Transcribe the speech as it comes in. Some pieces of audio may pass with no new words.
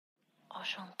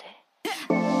Enchanté.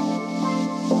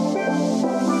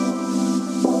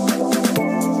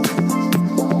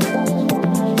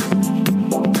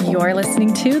 You're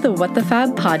listening to the What the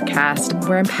Fab podcast,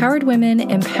 where empowered women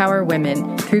empower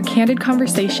women through candid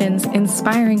conversations,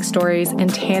 inspiring stories,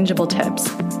 and tangible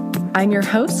tips. I'm your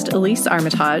host, Elise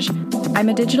Armitage. I'm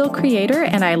a digital creator,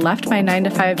 and I left my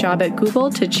 9-to-5 job at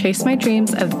Google to chase my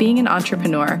dreams of being an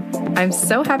entrepreneur. I'm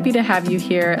so happy to have you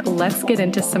here. Let's get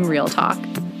into some real talk.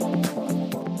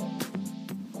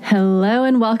 Hello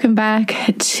and welcome back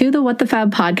to the What the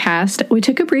Fab podcast. We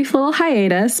took a brief little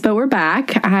hiatus, but we're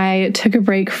back. I took a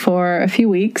break for a few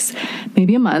weeks,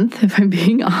 maybe a month, if I'm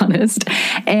being honest.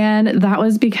 And that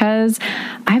was because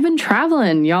I've been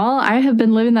traveling, y'all. I have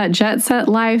been living that jet set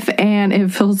life, and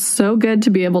it feels so good to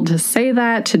be able to say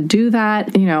that, to do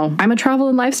that. You know, I'm a travel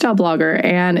and lifestyle blogger,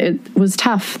 and it was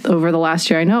tough over the last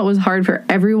year. I know it was hard for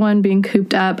everyone being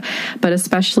cooped up, but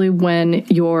especially when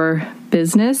your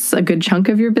business, a good chunk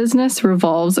of your business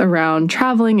revolves around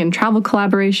traveling and travel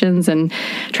collaborations and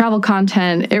travel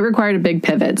content, it required a big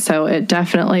pivot. So it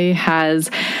definitely has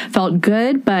felt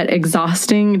good, but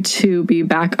exhausting to be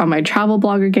back on my travel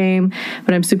blogger game.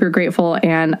 But I'm super grateful,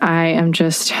 and I am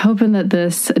just hoping that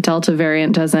this Delta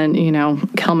variant doesn't,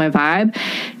 kill my vibe.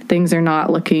 Things are not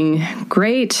looking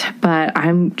great, but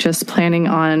I'm just planning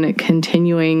on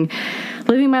continuing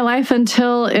living my life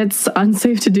until it's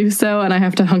unsafe to do so and I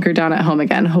have to hunker down at home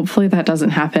again. Hopefully that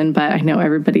doesn't happen, but I know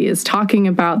everybody is talking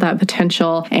about that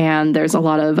potential, and there's a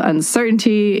lot of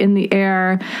uncertainty in the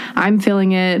air. I'm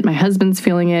feeling it. My husband's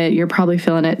feeling it. You're probably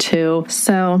feeling it too.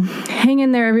 So hang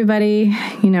in there, everybody.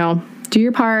 Do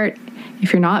your part.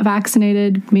 If you're not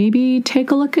vaccinated, maybe take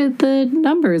a look at the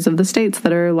numbers of the states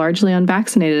that are largely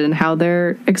unvaccinated and how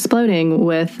they're exploding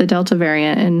with the Delta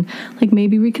variant, and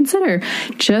maybe reconsider.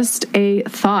 Just a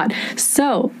thought.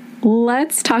 So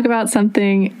let's talk about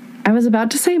something. I was about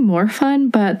to say more fun,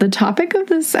 but the topic of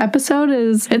this episode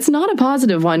it's not a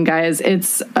positive one, guys.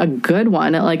 It's a good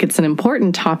one. It's an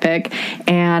important topic,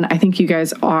 and I think you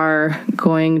guys are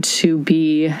going to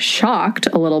be shocked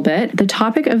a little bit. The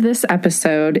topic of this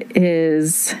episode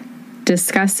is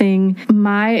discussing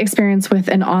my experience with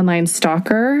an online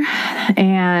stalker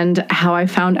and how I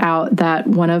found out that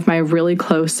one of my really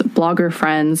close blogger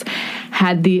friends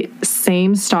had the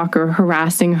same stalker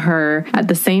harassing her at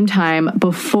the same time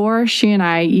before she and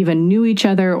I even knew each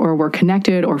other or were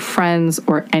connected or friends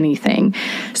or anything.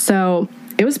 So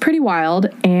it was pretty wild,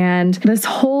 and this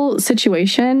whole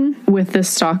situation with this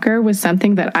stalker was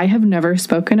something that I have never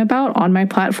spoken about on my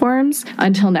platforms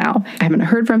until now. I haven't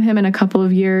heard from him in a couple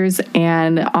of years,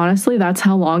 and honestly, that's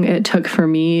how long it took for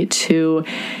me to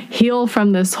heal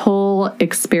from this whole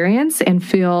experience and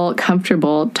feel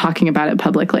comfortable talking about it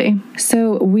publicly.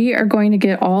 So we are going to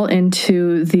get all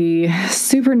into the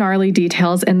super gnarly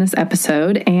details in this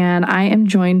episode, and I am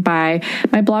joined by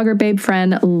my blogger babe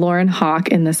friend, Lauryn Hock,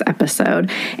 in this episode.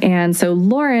 And so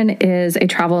Lauryn is a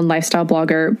travel and lifestyle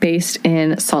blogger based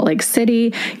in Salt Lake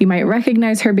City. You might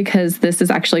recognize her because this is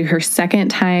actually her second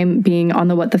time being on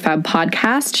the What the Fab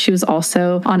podcast. She was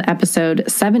also on episode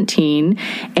 17,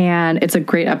 and it's a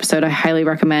great episode. I highly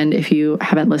recommend, if you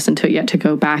haven't listened to it yet, to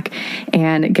go back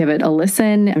and give it a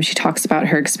listen. She talks about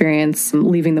her experience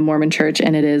leaving the Mormon church,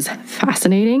 and it is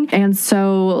fascinating. And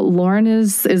so Lauryn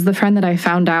is the friend that I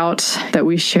found out that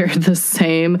we shared the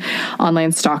same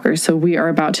online stalker. So we are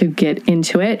about to get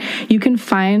into it. You can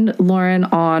find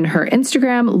Lauryn on her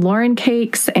Instagram, Lauryn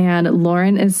Cakes, and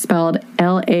Lauryn is spelled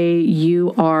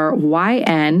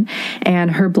Lauryn,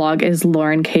 and her blog is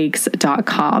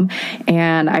lauryncakes.com.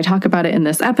 And I talk about it in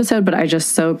this episode, but I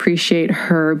just so appreciate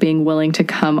her being willing to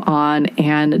come on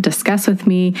and discuss with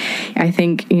me. I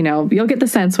think, you'll get the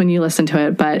sense when you listen to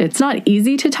it, but it's not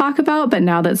easy to talk about. But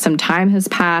now that some time has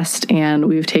passed and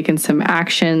we've taken some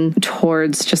action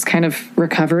towards just kind of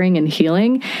recovering and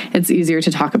healing, it's easier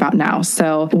to talk about now.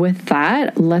 So with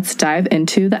that, let's dive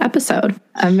into the episode.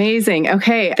 Amazing.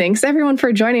 Okay. Thanks everyone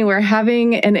for joining. We're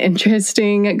having an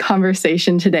interesting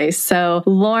conversation today. So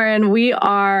Lauryn, we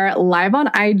are live on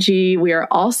IG. We are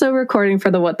also recording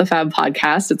for the What the Fab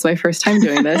podcast. It's my first time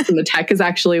doing this, and the tech is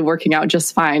actually working out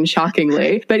just fine,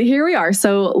 shockingly. But here we are.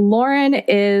 So Lauryn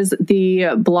is the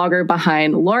blogger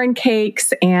behind Lauryn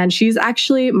Cakes, and she's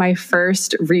actually my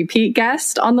first repeat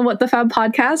guest on the What the Fab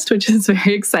podcast, which is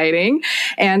very exciting.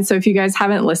 And so if you guys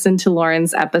haven't listened to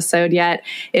Lauryn's episode yet,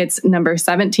 it's number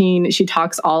 17. She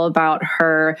talks all about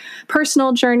her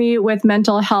personal journey with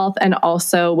mental health and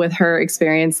also with her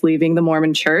experience leaving the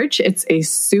Mormon church. It's a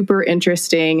super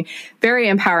interesting, very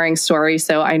empowering story.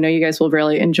 So I know you guys will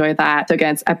really enjoy that. So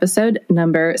again, it's episode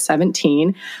number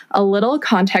 17. A little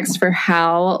context for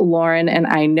how Lauryn and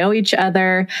I know each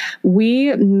other.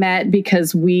 We met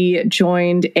because we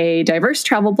joined a diverse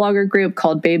travel blogger group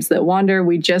called Babes That Wander.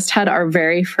 We just had our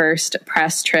very first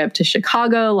press trip to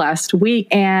Chicago last week.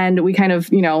 And we kind of,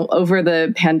 over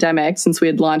the pandemic, since we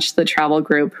had launched the travel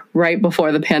group right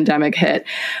before the pandemic hit,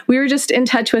 we were just in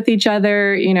touch with each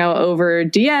other, over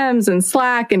DMs and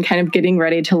Slack and kind of getting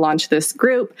ready to launch this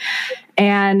group.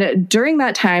 And during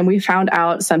that time, we found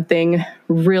out something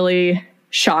really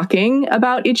shocking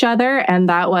about each other. And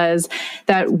that was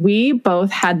that we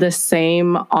both had the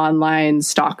same online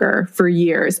stalker for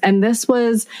years. And this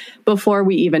was before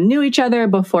we even knew each other,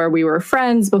 before we were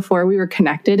friends, before we were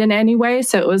connected in any way.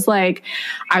 So it was like,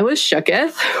 I was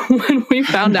shooketh when we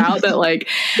found out that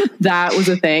that was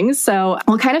a thing. So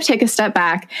we'll kind of take a step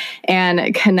back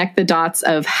and connect the dots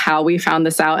of how we found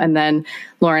this out. And then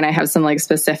Lauryn, I have some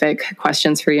specific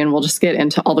questions for you, and we'll just get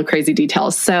into all the crazy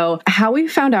details. So how we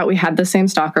found out we had the same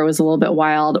stalker was a little bit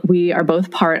wild. We are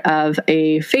both part of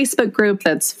a Facebook group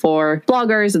that's for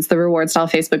bloggers. It's the Reward Style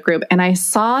Facebook group. And I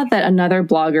saw that another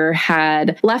blogger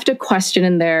had left a question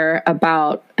in there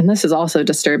about, and this is also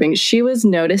disturbing, she was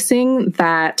noticing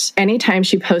that anytime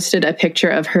she posted a picture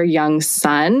of her young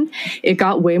son, it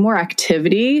got way more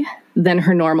activity than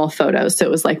her normal photos. So it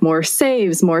was more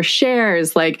saves, more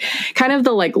shares, kind of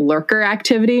the lurker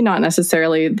activity, not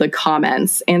necessarily the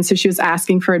comments. And so she was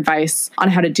asking for advice on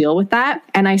how to deal with that.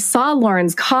 And I saw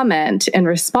Lauryn's comment in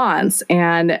response,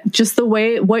 and just the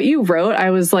way what you wrote, I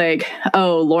was like,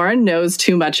 oh, Lauryn knows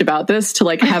too much about this to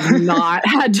have not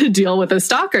had to deal with a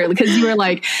stalker. Because you were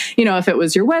if it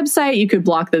was your website, you could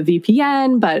block the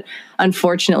VPN, but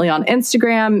unfortunately on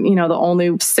Instagram, the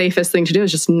only safest thing to do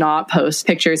is just not post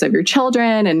pictures of your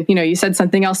children. And, you said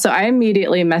something else. So I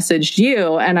immediately messaged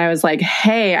you and I was like,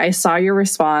 hey, I saw your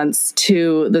response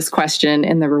to this question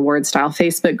in the Reward Style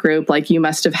Facebook group. You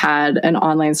must have had an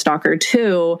online stalker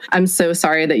too. I'm so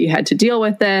sorry that you had to deal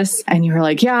with this. And you were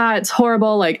like, yeah, it's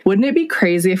horrible. Wouldn't it be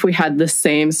crazy if we had the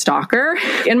same stalker?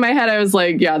 In my head, I was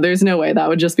like, yeah, there's no way. That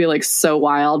would just be so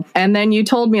wild. And then you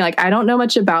told me I don't know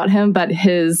much about him, but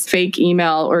his fake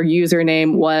email or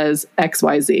username was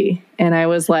XYZ. And I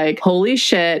was like, holy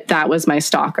shit, that was my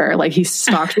stalker. He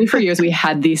stalked me for years. We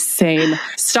had the same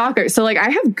stalker. So I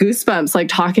have goosebumps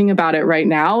talking about it right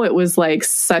now. It was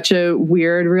such a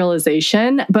weird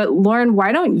realization. But Lauryn,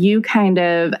 why don't you kind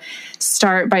of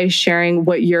start by sharing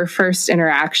what your first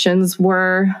interactions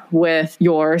were with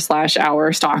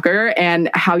your/our stalker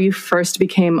and how you first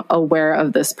became aware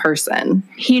of this person?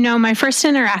 My first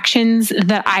interactions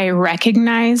that I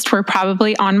recognized were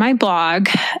probably on my blog.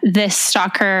 This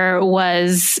stalker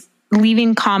was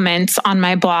leaving comments on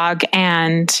my blog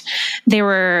and they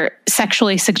were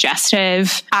sexually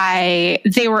suggestive.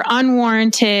 They were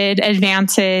unwarranted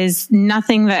advances,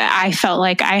 nothing that I felt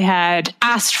like I had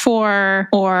asked for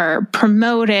or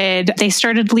promoted. They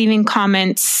started leaving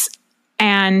comments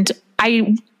and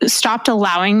I stopped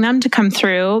allowing them to come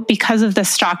through because of the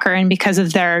stalker and because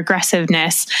of their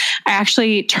aggressiveness. I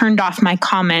actually turned off my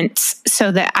comments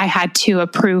so that I had to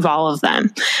approve all of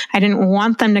them. I didn't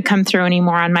want them to come through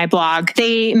anymore on my blog.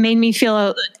 They made me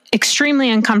feel extremely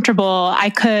uncomfortable.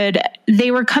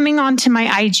 They were coming onto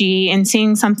my IG and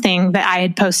seeing something that I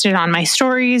had posted on my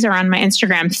stories or on my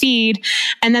Instagram feed.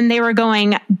 And then they were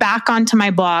going back onto my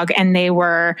blog and they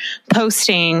were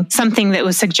posting something that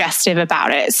was suggestive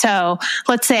about it. So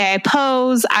let's say I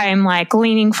pose, I'm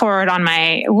leaning forward on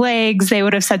my legs. They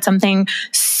would have said something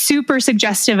super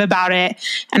suggestive about it.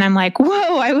 And I'm like,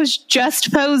 whoa, I was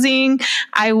just posing.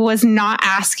 I was not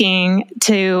asking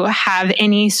to have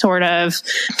any sort of,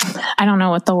 I don't know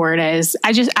what the word is.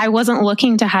 I wasn't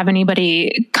looking to have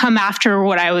anybody come after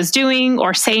what I was doing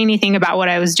or say anything about what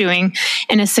I was doing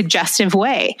in a suggestive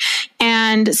way.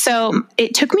 And so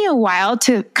it took me a while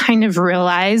to kind of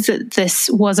realize that this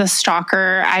was a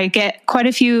stalker. I get quite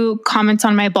a few comments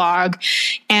on my blog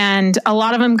and a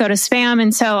lot of them go to spam.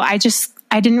 And so I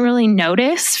didn't really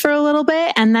notice for a little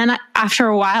bit. And then after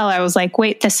a while, I was like,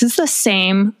 wait, this is the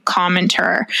same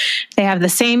commenter. They have the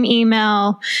same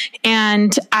email.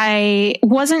 And I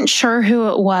wasn't sure who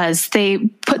it was. They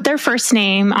put their first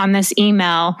name on this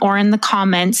email or in the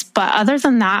comments. But other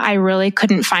than that, I really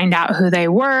couldn't find out who they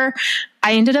were.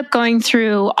 I ended up going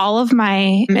through all of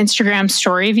my Instagram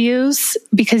story views,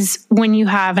 because when you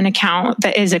have an account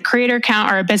that is a creator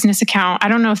account or a business account, I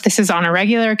don't know if this is on a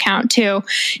regular account too,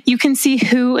 you can see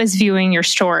who is viewing your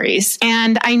stories.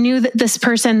 And I knew that this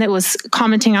person that was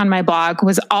commenting on my blog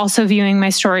was also viewing my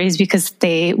stories, because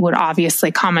they would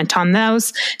obviously comment on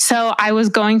those. So I was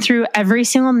going through every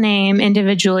single name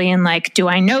individually and like, do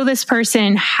I know this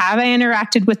person? Have I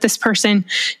interacted with this person?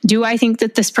 Do I think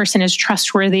that this person is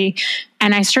trustworthy?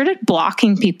 And I started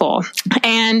blocking people.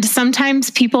 And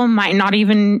sometimes people might not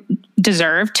even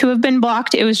deserve to have been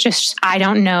blocked. It was just, I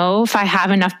don't know if I have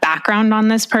enough background on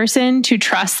this person to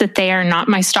trust that they are not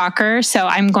my stalker. So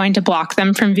I'm going to block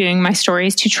them from viewing my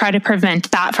stories to try to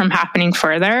prevent that from happening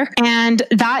further. And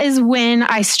that is when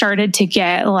I started to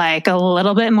get like a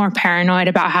little bit more paranoid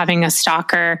about having a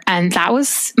stalker. And that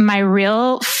was my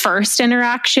real first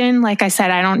interaction. Like I said,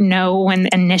 I don't know when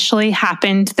initially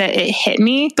happened that it hit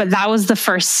me, but that was the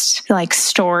first like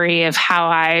story of how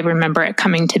I remember it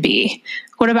coming to be.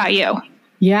 What about you?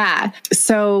 Yeah.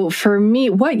 So for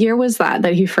me, what year was that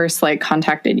he first like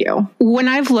contacted you? When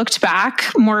I've looked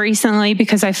back more recently,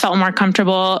 because I felt more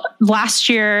comfortable last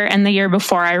year and the year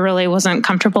before, I really wasn't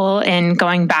comfortable in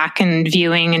going back and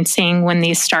viewing and seeing when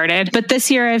these started. But this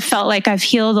year I felt like I've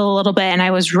healed a little bit and I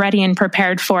was ready and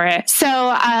prepared for it. So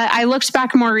I looked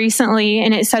back more recently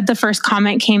and it said the first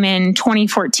comment came in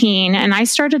 2014 and I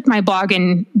started my blog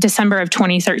in December of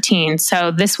 2013.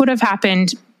 So this would have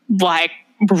happened like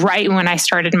right when I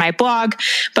started my blog.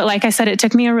 But like I said, it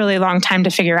took me a really long time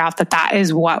to figure out that that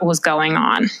is what was going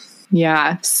on.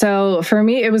 Yeah. So for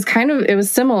me, it was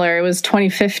similar. It was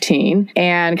 2015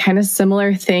 and kind of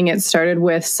similar thing. It started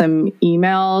with some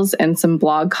emails and some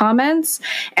blog comments.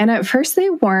 And at first they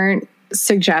weren't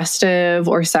suggestive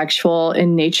or sexual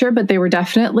in nature, but they were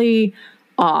definitely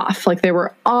off. Like they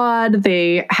were odd.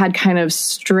 They had kind of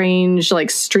strange,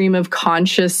 like stream of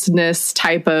consciousness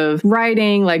type of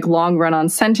writing, like long run on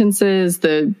sentences.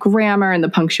 The grammar and the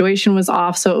punctuation was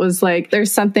off. So it was like,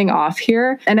 there's something off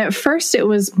here. And at first it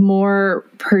was more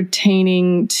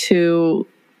pertaining to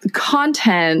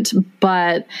content,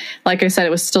 but like I said,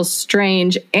 it was still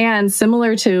strange and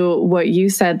similar to what you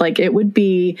said. Like it would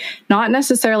be not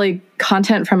necessarily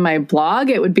content from my blog.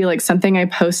 It would be like something I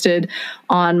posted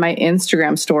on my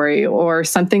Instagram story or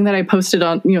something that I posted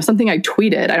on, something I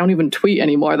tweeted. I don't even tweet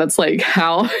anymore. That's like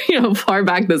how, far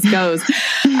back this goes.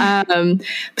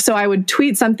 So I would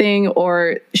tweet something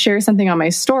or share something on my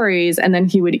stories, and then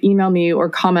he would email me or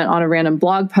comment on a random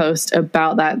blog post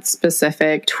about that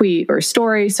specific tweet or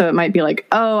story. So it might be like,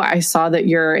 oh, I saw that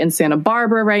you're in Santa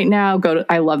Barbara right now.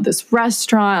 I love this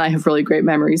restaurant. I have really great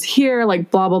memories here,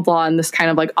 like blah, blah, blah. And this kind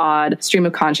of like odd stream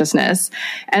of consciousness.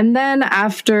 And then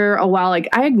after a while, like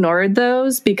I ignored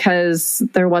those because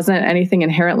there wasn't anything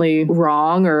inherently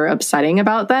wrong or upsetting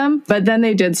about them. But then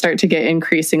they did start to get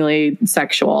increasingly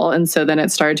sexual. And so then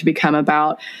it started to become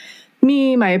about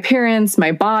me, my appearance,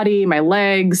 my body, my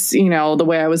legs, the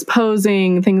way I was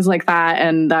posing, things like that.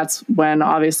 And that's when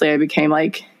obviously I became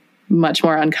like much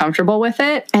more uncomfortable with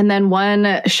it. And then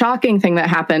one shocking thing that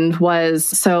happened was,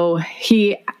 so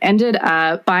he ended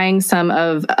up buying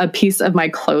a piece of my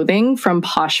clothing from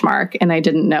Poshmark, and I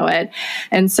didn't know it.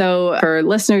 And so for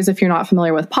listeners, if you're not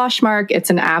familiar with Poshmark, it's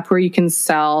an app where you can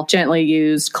sell gently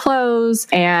used clothes.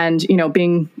 And,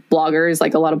 being bloggers,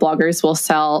 like a lot of bloggers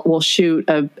will shoot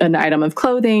an item of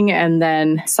clothing and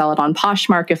then sell it on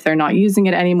Poshmark if they're not using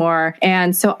it anymore.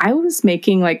 And so I was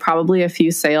making like probably a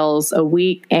few sales a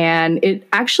week, and it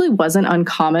actually wasn't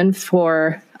uncommon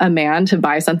for a man to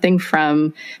buy something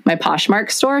from my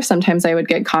Poshmark store. Sometimes I would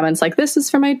get comments like, this is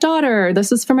for my daughter, or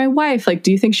this is for my wife. Like,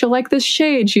 do you think she'll like this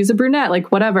shade? She's a brunette,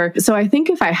 like whatever. So I think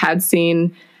if I had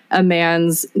seen a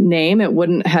man's name, it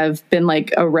wouldn't have been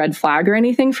like a red flag or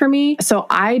anything for me. So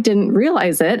I didn't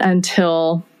realize it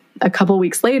until a couple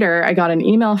weeks later. I got an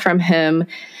email from him,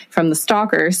 from the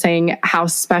stalker, saying how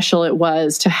special it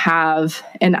was to have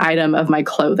an item of my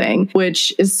clothing,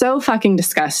 which is so fucking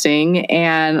disgusting.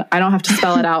 And I don't have to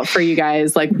spell it out for you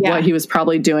guys, like what he was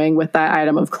probably doing with that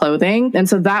item of clothing. And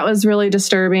so that was really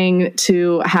disturbing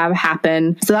to have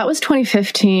happen. So that was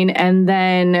 2015. And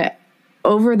then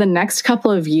over the next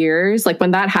couple of years, like when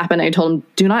that happened, I told him,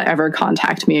 do not ever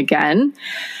contact me again.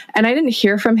 And I didn't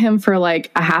hear from him for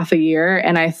like a half a year,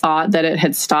 and I thought that it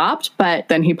had stopped, but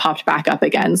then he popped back up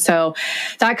again. So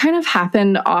that kind of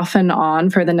happened off and on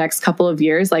for the next couple of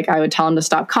years. Like I would tell him to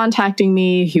stop contacting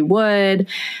me. He would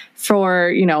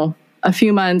for, a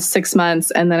few months, 6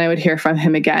 months, and then I would hear from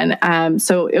him again.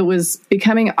 So it was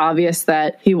becoming obvious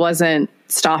that he wasn't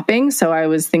stopping. So I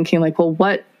was thinking like, well,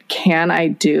 what can I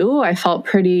do? I felt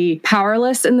pretty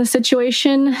powerless in the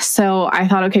situation. So I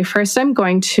thought, okay, first I'm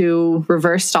going to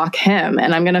reverse stalk him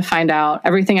and I'm going to find out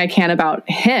everything I can about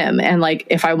him. And like,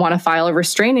 if I want to file a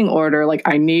restraining order, like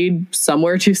I need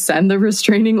somewhere to send the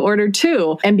restraining order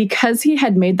to. And because he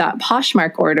had made that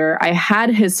Poshmark order, I had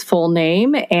his full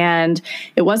name and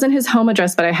it wasn't his home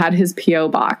address, but I had his PO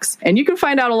box. And you can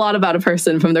find out a lot about a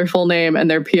person from their full name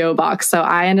and their PO box. So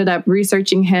I ended up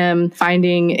researching him,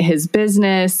 finding his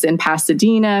business in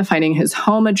Pasadena, finding his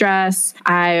home address.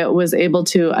 I was able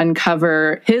to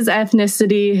uncover his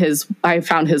ethnicity. I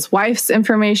found his wife's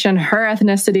information, her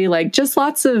ethnicity, like just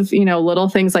lots of, little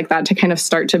things like that to kind of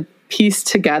start to piece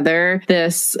together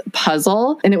this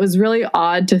puzzle. And it was really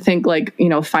odd to think like,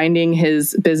 finding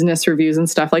his business reviews and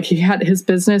stuff. Like he had his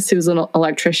business, he was an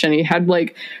electrician. He had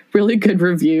like really good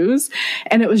reviews.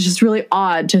 And it was just really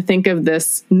odd to think of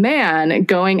this man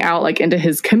going out like into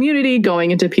his community,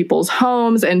 going into people's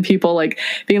homes and people like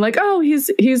being like, oh,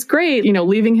 he's great,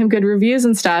 leaving him good reviews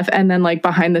and stuff. And then like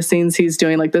behind the scenes, he's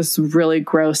doing like this really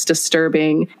gross,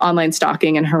 disturbing online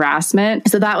stalking and harassment.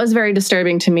 So that was very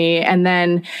disturbing to me. And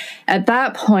then at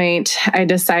that point, I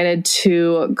decided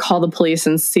to call the police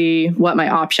and see what my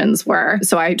options were.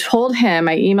 So I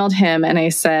emailed him and I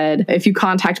said, if you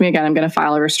contact me again, I'm going to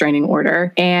file a restraining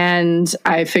order. And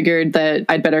I figured that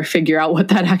I'd better figure out what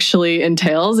that actually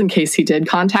entails in case he did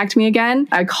contact me again.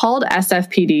 I called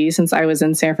SFPD since I was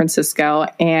in San Francisco,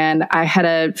 and I had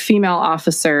a female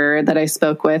officer that I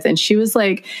spoke with, and she was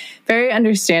like very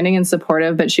understanding and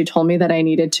supportive, but she told me that I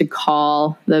needed to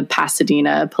call the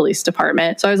Pasadena Police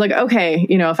Department. So I was like, okay,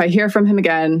 if I hear from him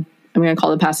again, I'm going to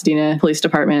call the Pasadena Police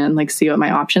Department and like see what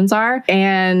my options are.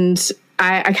 And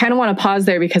I kind of want to pause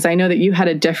there because I know that you had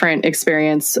a different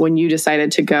experience when you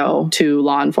decided to go to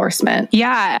law enforcement.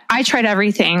 Yeah, I tried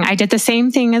everything. I did the same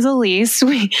thing as Elise.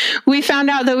 We found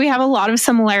out that we have a lot of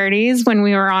similarities when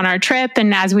we were on our trip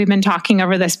and as we've been talking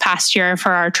over this past year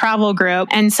for our travel group.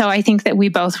 And so I think that we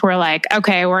both were like,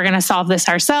 okay, we're going to solve this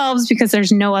ourselves because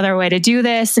there's no other way to do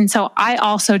this. And so I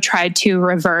also tried to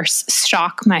reverse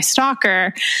stalk my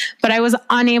stalker, but I was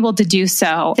unable to do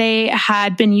so. They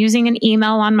had been using an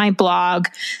email on my blog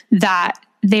that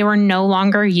they were no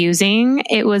longer using.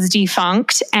 It was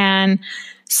defunct. And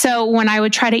so when I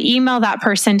would try to email that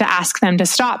person to ask them to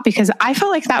stop, because I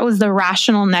felt like that was the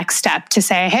rational next step to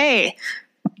say, hey,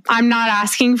 I'm not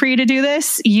asking for you to do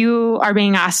this. You are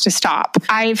being asked to stop.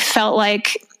 I felt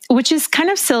like, which is kind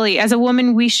of silly. As a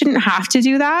woman, we shouldn't have to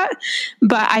do that.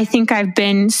 But I think I've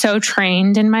been so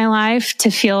trained in my life to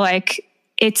feel like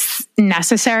it's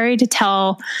necessary to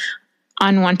tell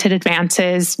unwanted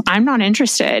advances, I'm not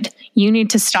interested. You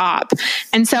need to stop.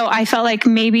 And so I felt like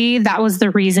maybe that was the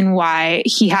reason why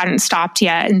he hadn't stopped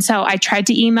yet. And so I tried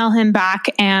to email him back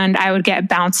and I would get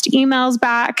bounced emails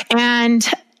back. And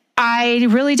I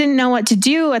really didn't know what to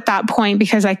do at that point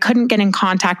because I couldn't get in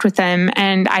contact with him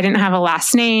and I didn't have a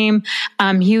last name.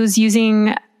 He was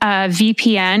using a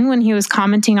VPN when he was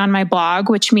commenting on my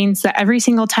blog, which means that every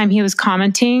single time he was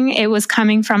commenting, it was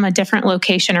coming from a different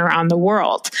location around the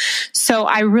world. So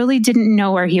I really didn't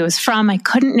know where he was from. I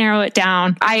couldn't narrow it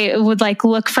down. I would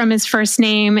look from his first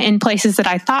name in places that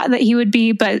I thought that he would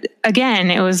be, but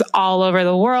again, it was all over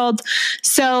the world.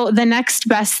 So the next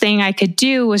best thing I could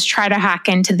do was try to hack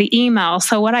into the email.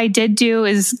 So what I did do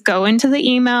is go into the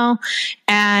email,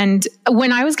 and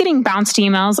when I was getting bounced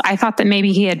emails, I thought that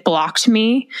maybe he had blocked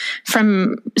me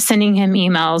from sending him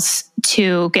emails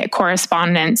to get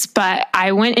correspondence. But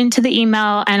I went into the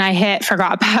email and I hit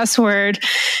forgot password.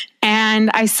 And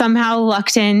I somehow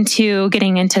lucked into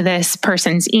getting into this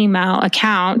person's email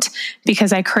account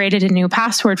because I created a new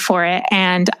password for it.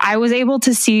 And I was able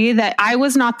to see that I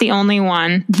was not the only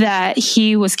one that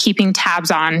he was keeping tabs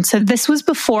on. So this was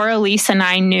before Elise and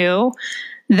I knew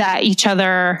that each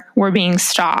other were being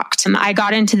stalked. And I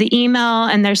got into the email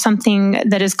and there's something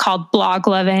that is called Blog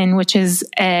Lovin', which is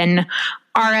an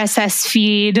RSS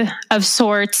feed of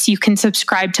sorts. You can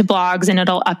subscribe to blogs and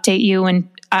it'll update you when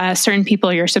certain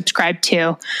people you're subscribed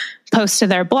to post to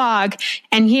their blog.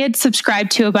 And he had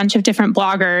subscribed to a bunch of different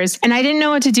bloggers. And I didn't know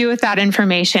what to do with that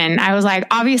information. I was like,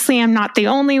 obviously I'm not the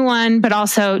only one, but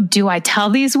also, do I tell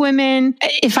these women?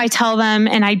 If I tell them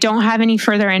and I don't have any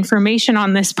further information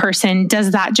on this person,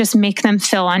 does that just make them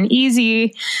feel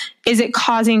uneasy? Is it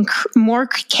causing more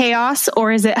chaos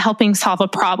or is it helping solve a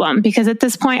problem? Because at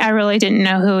this point, I really didn't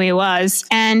know who he was.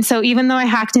 And so even though I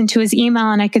hacked into his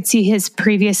email and I could see his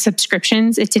previous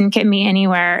subscriptions, it didn't get me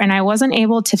anywhere. And I wasn't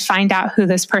able to find out who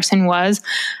this person was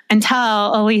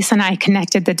until Elise and I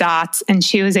connected the dots and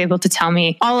she was able to tell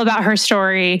me all about her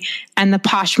story and the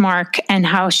Poshmark and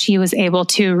how she was able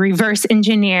to reverse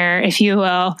engineer, if you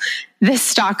will, this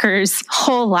stalker's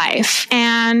whole life.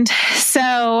 And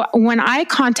so when I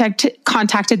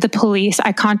contacted the police,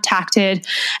 I contacted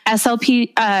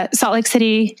SLP, Salt Lake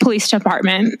City Police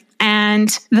Department. And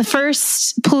the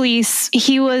first police,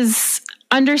 he was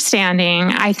understanding.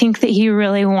 I think that he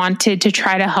really wanted to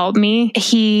try to help me.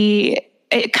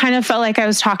 It kind of felt like I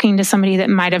was talking to somebody that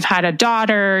might have had a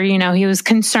daughter. You know, he was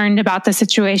concerned about the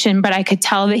situation, but I could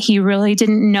tell that he really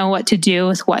didn't know what to do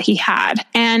with what he had.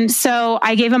 And so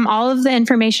I gave him all of the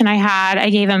information I had. I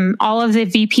gave him all of the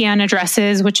VPN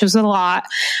addresses, which was a lot.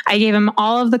 I gave him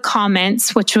all of the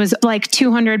comments, which was like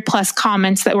 200 plus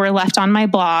comments that were left on my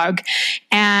blog,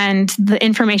 and the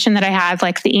information that I had,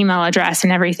 like the email address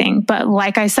and everything. But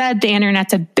like I said, the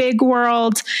internet's a big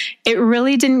world. It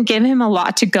really didn't give him a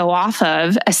lot to go off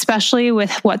of, especially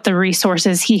with what the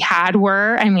resources he had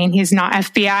were. I mean, he's not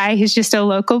FBI. He's just a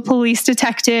local police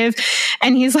detective.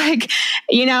 And he's like,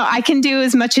 you know, I can do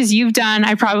as much as you've done.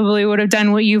 I probably would have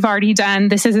done what you've already done.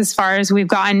 This is as far as we've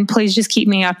gotten. Please just keep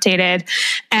me updated.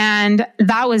 And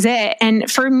that was it.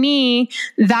 And for me,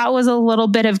 that was a little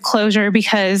bit of closure,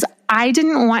 because I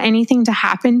didn't want anything to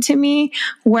happen to me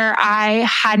where I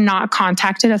had not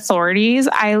contacted authorities.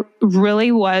 I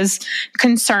really was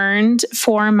concerned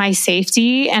for my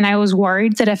safety, and I was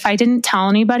worried that if I didn't tell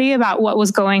anybody about what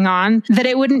was going on, that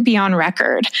it wouldn't be on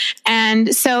record.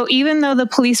 And so even though the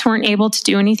police weren't able to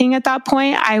do anything at that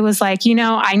point, I was like, you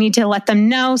know, I need to let them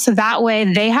know, so that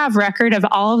way they have record of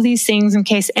all of these things in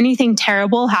case anything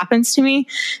terrible happens to me,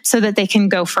 so that they can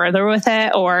go further with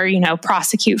it, or, you know,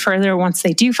 prosecute further once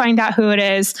they do find out who it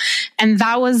is. And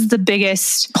that was the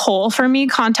biggest pull for me,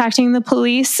 contacting the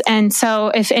police. And so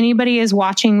if anybody is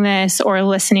watching this or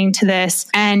listening to this,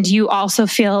 and you also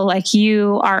feel like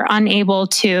you are unable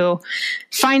to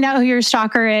find out who your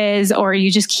stalker is, or you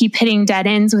just keep hitting dead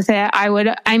ends with it,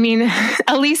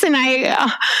 Elise and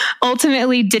I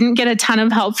ultimately didn't get a ton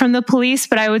of help from the police,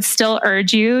 but I would still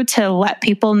urge you to let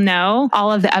people know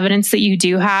all of the evidence that you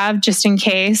do have, just in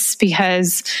case,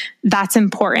 because that's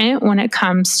important when it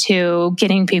comes to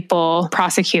getting people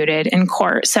prosecuted in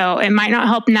court. So it might not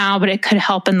help now, but it could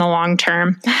help in the long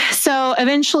term. So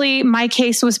eventually my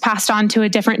case was passed on to a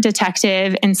different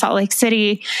detective in Salt Lake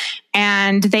City,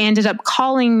 and they ended up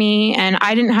calling me, and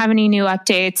I didn't have any new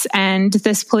updates. And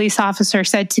this police officer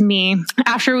said to me,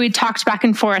 after we talked back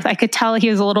and forth, I could tell he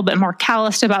was a little bit more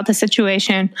calloused about the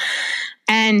situation.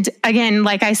 And again,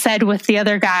 like I said with the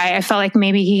other guy, I felt like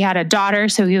maybe he had a daughter,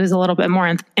 so he was a little bit more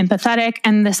empathetic.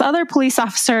 And this other police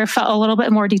officer felt a little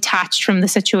bit more detached from the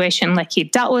situation, like he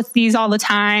dealt with these all the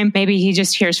time. Maybe he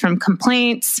just hears from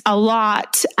complaints a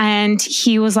lot. And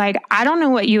he was like, I don't know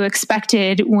what you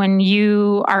expected when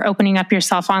you are opening up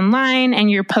yourself online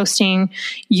and you're posting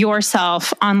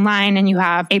yourself online and you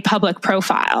have a public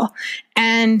profile.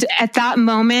 And at that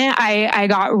moment, I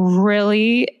got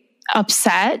really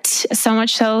upset, so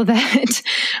much so that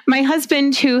my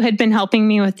husband, who had been helping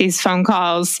me with these phone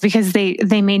calls, because they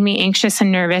made me anxious and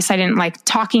nervous. I didn't like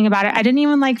talking about it. I didn't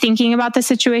even like thinking about the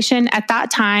situation. At that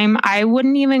time, I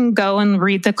wouldn't even go and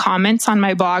read the comments on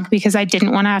my blog, because I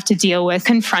didn't want to have to deal with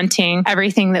confronting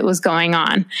everything that was going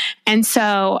on. And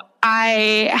so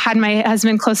I had my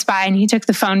husband close by, and he took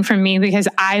the phone from me because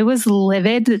I was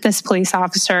livid that this police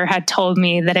officer had told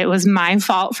me that it was my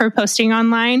fault for posting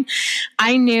online.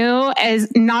 I knew,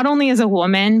 as not only as a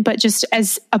woman, but just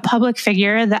as a public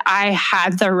figure, that I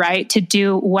had the right to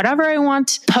do whatever I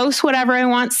want, post whatever I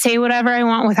want, say whatever I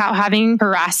want, without having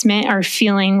harassment or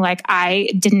feeling like I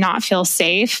did not feel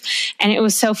safe. And it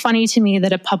was so funny to me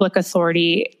that a public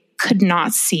authority could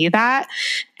not see that.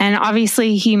 And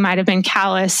obviously he might have been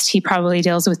calloused. He probably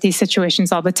deals with these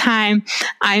situations all the time.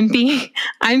 I'm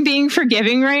being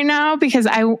forgiving right now, because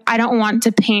I don't want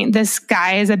to paint this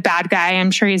guy as a bad guy. I'm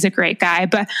sure he's a great guy,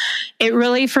 but it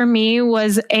really, for me,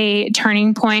 was a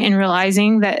turning point in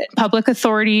realizing that public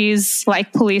authorities,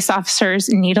 like police officers,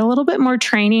 need a little bit more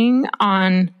training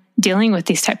on dealing with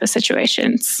these type of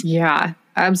situations. Yeah,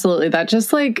 absolutely. That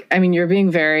just you're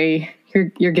being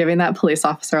you're giving that police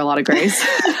officer a lot of grace.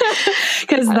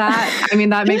 Because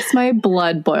that makes my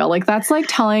blood boil. Like, that's like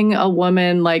telling a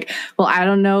woman, like, well, I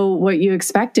don't know what you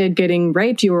expected getting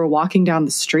raped. You were walking down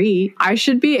the street. I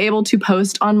should be able to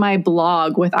post on my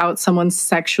blog without someone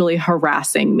sexually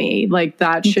harassing me. Like,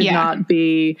 that should not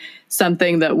be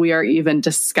something that we are even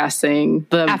discussing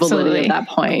the validity at that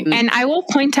point. And I will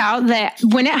point out that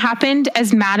when it happened,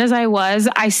 as mad as I was,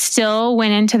 I still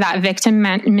went into that victim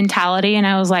mentality, and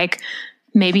I was like,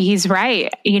 maybe he's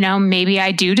right. Maybe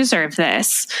I do deserve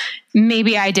this.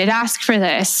 maybe I did ask for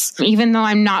this. Even though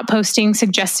I'm not posting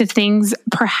suggestive things,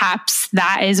 perhaps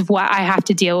that is what I have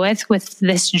to deal with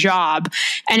this job.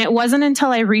 And it wasn't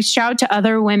until I reached out to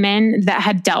other women that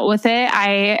had dealt with it,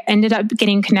 I ended up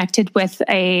getting connected with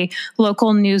a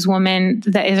local newswoman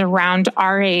that is around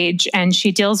our age, and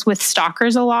she deals with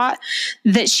stalkers a lot,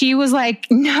 that she was like,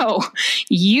 no,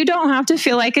 you don't have to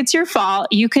feel like it's your fault.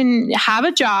 You can have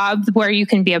a job where you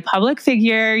can be a public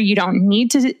figure. You don't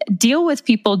need to deal with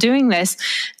people doing this.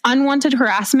 Unwanted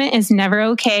harassment is never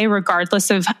okay,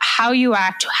 regardless of how you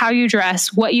act, how you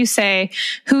dress, what you say,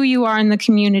 who you are in the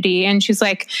community. And she's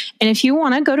like, and if you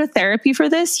want to go to therapy for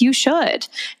this, you should.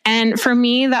 And for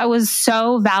me, that was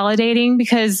so validating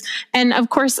because, and of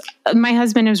course, my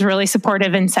husband was really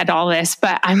supportive and said all this,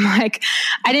 but I'm like,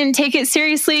 I didn't take it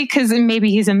seriously because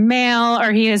maybe he's a male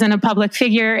or he isn't a public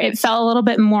figure. It felt a little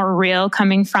bit more real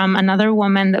coming from another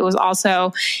woman that was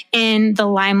also in the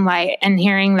limelight and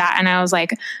hearing that. And I was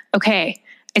like, okay,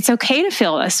 it's okay to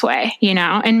feel this way,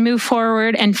 and move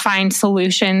forward and find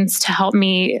solutions to help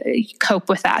me cope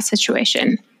with that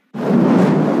situation.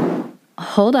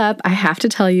 Hold up, I have to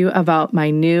tell you about my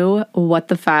new What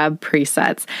the Fab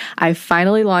presets. I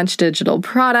finally launched digital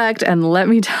product, and let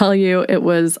me tell you, it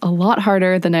was a lot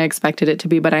harder than I expected it to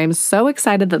be, but I am so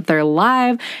excited that they're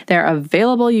live. They're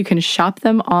available. You can shop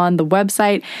them on the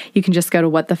website. You can just go to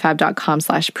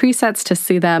whatthefab.com/presets to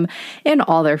see them in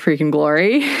all their freaking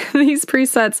glory. These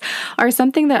presets are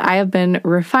something that I have been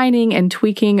refining and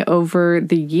tweaking over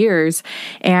the years,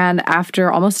 and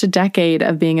after almost a decade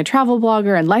of being a travel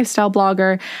blogger and lifestyle blogger,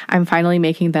 I'm finally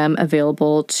making them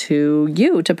available to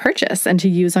you to purchase and to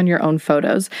use on your own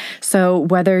photos. So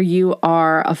whether you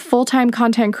are a full-time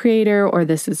content creator or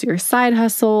this is your side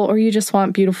hustle or you just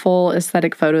want beautiful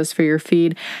aesthetic photos for your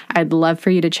feed, I'd love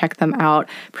for you to check them out.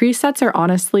 Presets are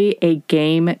honestly a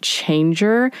game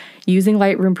changer. Using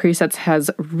Lightroom presets has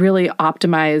really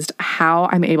optimized how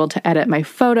I'm able to edit my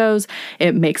photos.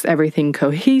 It makes everything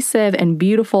cohesive and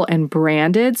beautiful and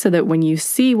branded so that when you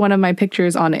see one of my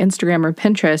pictures on Instagram or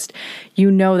Pinterest, you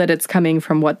know that it's coming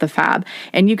from What the Fab.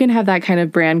 And you can have that kind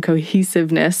of brand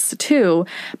cohesiveness too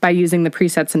by using the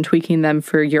presets and tweaking them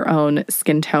for your own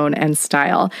skin tone and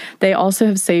style. They also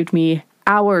have saved me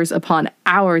hours upon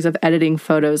hours of editing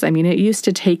photos. I mean, it used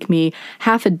to take me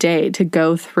half a day to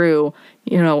go through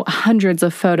hundreds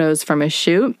of photos from a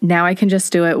shoot. Now I can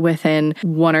just do it within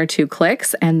 1 or 2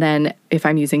 clicks. And then if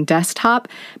I'm using desktop,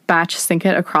 batch sync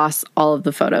it across all of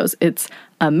the photos. It's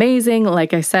amazing.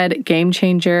 Like I said, game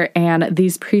changer. And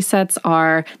these presets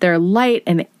they're light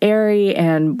and airy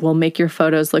and will make your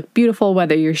photos look beautiful,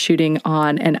 whether you're shooting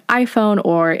on an iPhone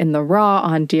or in the RAW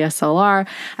on DSLR.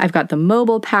 I've got the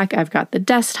mobile pack. I've got the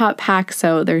desktop pack.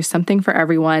 So there's something for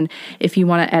everyone. If you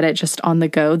want to edit just on the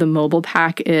go, the mobile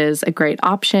pack is a great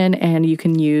option and you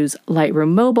can use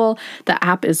Lightroom Mobile. The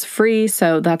app is free.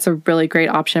 So that's a really great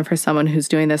option for someone who's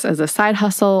doing this as a side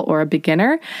hustle or a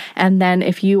beginner. And then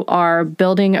if you are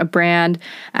building a brand,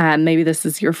 maybe this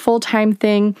is your full-time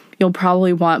thing, you'll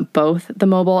probably want both the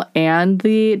mobile and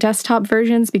the desktop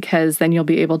versions because then you'll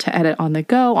be able to edit on the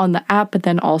go on the app, but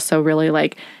then also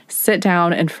really sit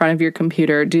down in front of your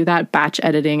computer, do that batch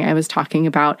editing I was talking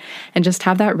about, and just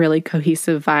have that really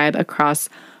cohesive vibe across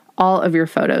all of your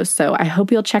photos. So I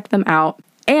hope you'll check them out.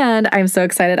 And I'm so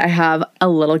excited, I have a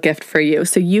little gift for you.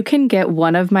 So you can get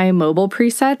one of my mobile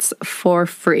presets for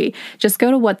free. Just go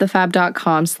to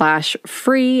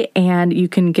whatthefab.com/free and you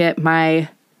can get my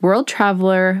World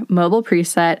Traveler mobile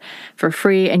preset for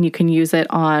free, and you can use it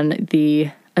on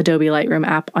the Adobe Lightroom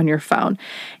app on your phone.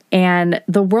 And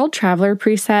the World Traveler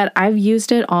preset, I've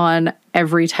used it on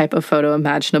every type of photo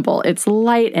imaginable. It's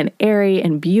light and airy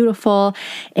and beautiful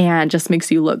and just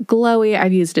makes you look glowy.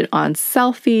 I've used it on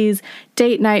selfies,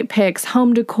 date night pics,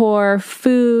 home decor,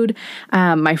 food,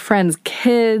 my friends'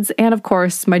 kids, and of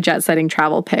course, my jet-setting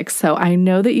travel pics. So I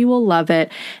know that you will love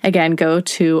it. Again, go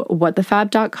to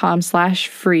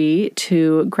whatthefab.com/free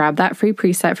to grab that free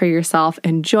preset for yourself.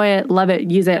 Enjoy it, love it,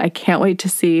 use it. I can't wait to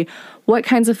see what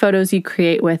kinds of photos you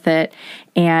create with it,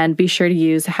 and be sure to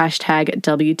use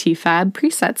 #WTFab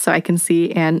presets so I can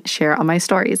see and share on my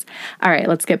stories. All right,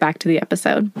 let's get back to the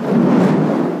episode.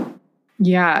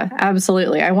 Yeah,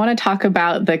 absolutely. I want to talk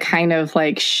about the kind of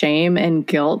shame and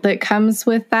guilt that comes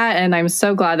with that. And I'm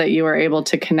so glad that you were able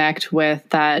to connect with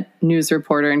that news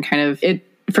reporter and kind of it.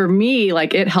 For me,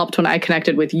 it helped when I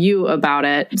connected with you about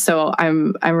it. So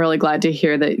I'm really glad to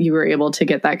hear that you were able to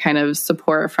get that kind of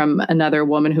support from another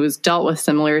woman who's dealt with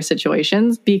similar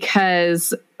situations,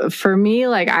 because for me,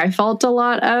 like I felt a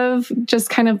lot of just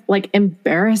kind of like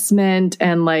embarrassment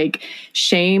and like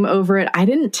shame over it. I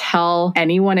didn't tell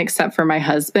anyone except for my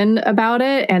husband about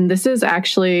it. And this is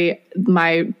actually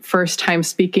my first time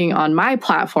speaking on my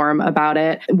platform about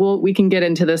it. We can get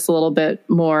into this a little bit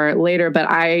more later, but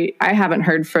I haven't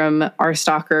heard from our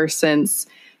stalker since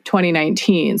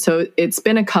 2019. So it's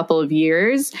been a couple of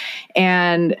years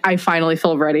and I finally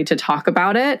feel ready to talk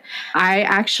about it. I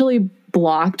actually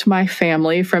blocked my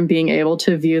family from being able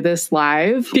to view this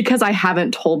live because I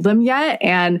haven't told them yet.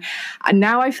 And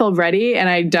now I feel ready, and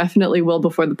I definitely will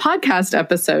before the podcast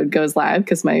episode goes live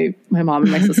because my mom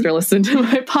and my sister listen to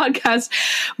my podcast.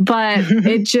 But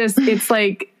it's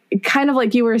like, kind of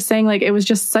like you were saying, like, it was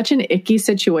just such an icky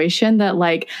situation that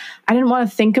like, I didn't want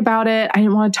to think about it. I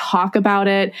didn't want to talk about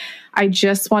it. I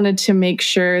just wanted to make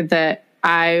sure that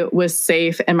I was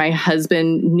safe and my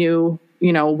husband knew,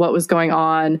 what was going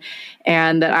on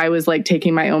and that I was like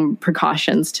taking my own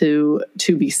precautions to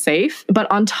be safe. But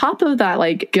on top of that,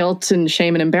 like guilt and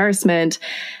shame and embarrassment,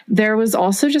 there was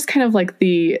also just kind of like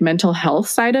the mental health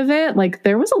side of it. Like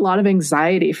there was a lot of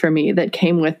anxiety for me that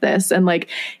came with this. And like,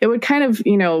 it would kind of,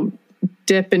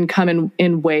 dip and come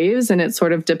in waves, and it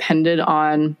sort of depended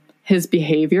on his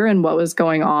behavior and what was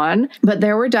going on. But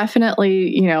there were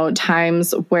definitely,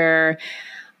 times where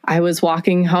I was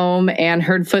walking home and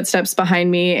heard footsteps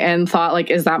behind me and thought like,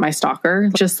 is that my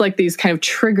stalker? Just like these kind of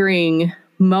triggering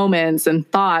moments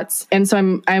and thoughts. And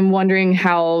so I'm wondering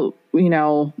how,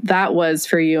 that was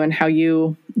for you and how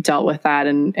you dealt with that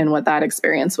and what that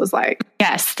experience was like.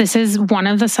 Yes, this is one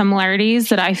of the similarities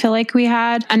that I feel like we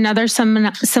had. Another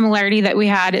similarity that we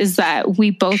had is that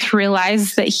we both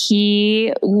realized that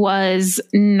he was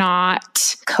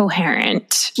not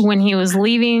coherent. When he was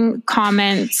leaving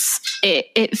comments,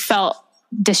 it felt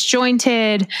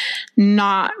disjointed,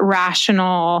 not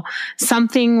rational.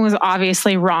 Something was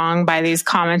obviously wrong by these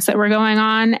comments that were going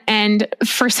on. And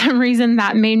for some reason,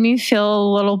 that made me feel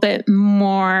a little bit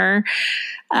more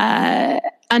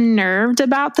unnerved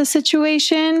about the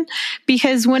situation,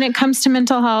 because when it comes to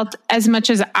mental health, as much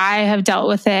as I have dealt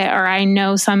with it, or I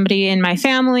know somebody in my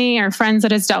family or friends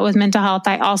that has dealt with mental health,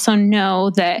 I also know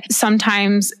that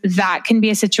sometimes that can be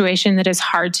a situation that is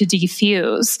hard to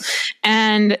defuse.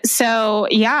 And so,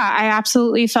 yeah, I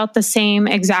absolutely felt the same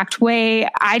exact way.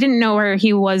 I didn't know where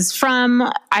he was from.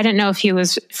 I didn't know if he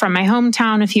was from my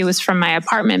hometown, if he was from my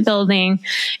apartment building,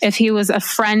 if he was a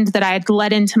friend that I had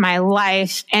let into my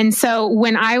life. And so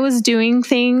when I was doing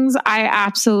things, I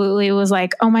absolutely was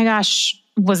like, oh my gosh,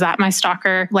 was that my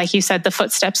stalker? Like you said, the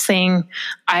footsteps thing,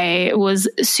 I was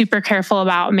super careful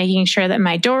about making sure that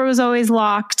my door was always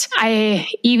locked. I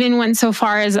even went so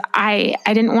far as I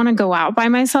didn't want to go out by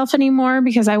myself anymore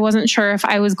because I wasn't sure if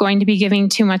I was going to be giving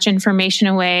too much information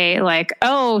away. Like,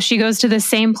 oh, she goes to the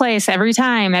same place every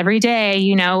time, every day,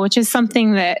 which is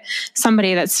something that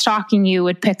somebody that's stalking you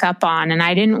would pick up on. And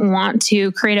I didn't want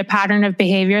to create a pattern of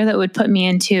behavior that would put me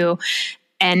into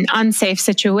an unsafe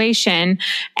situation.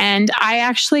 And I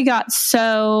actually got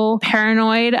so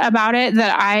paranoid about it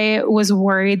that I was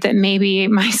worried that maybe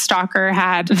my stalker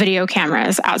had video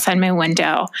cameras outside my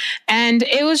window. And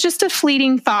it was just a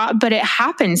fleeting thought, but it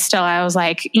happened still. I was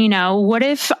like, what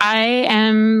if I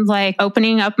am like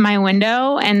opening up my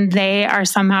window and they are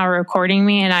somehow recording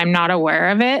me and I'm not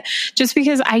aware of it, just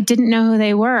because I didn't know who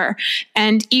they were.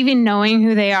 And even knowing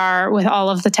who they are with all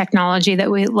of the technology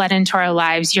that we let into our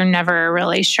lives, you're never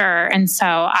really sure. And so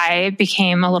I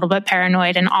became a little bit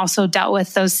paranoid and also dealt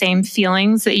with those same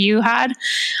feelings that you had.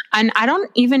 And I don't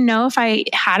even know if I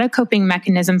had a coping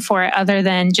mechanism for it other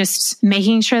than just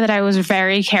making sure that I was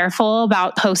very careful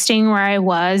about posting where I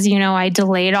was. I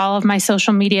delayed all of my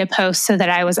social media posts so that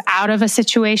I was out of a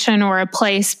situation or a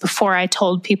place before I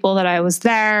told people that I was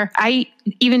there. I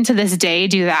even to this day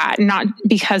do that, not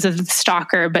because of the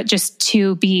stalker, but just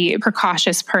to be a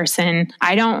precautious person.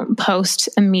 I don't post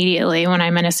immediately when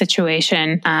I'm in a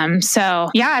situation. So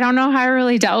yeah, I don't know how I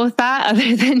really dealt with that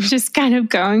other than just kind of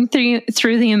going through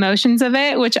the emotions of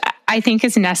it, which I think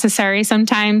is necessary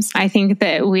sometimes. I think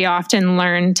that we often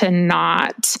learn to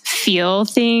not feel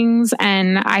things.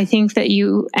 And I think that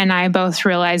you and I both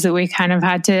realized that we kind of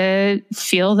had to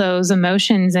feel those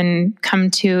emotions and come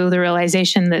to the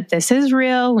realization that this is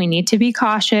real. We need to be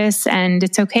cautious and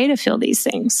it's okay to feel these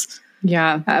things.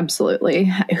 Yeah,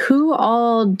 absolutely. Who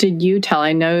all did you tell?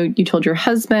 I know you told your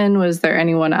husband. Was there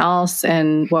anyone else?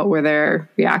 And what were their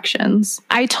reactions?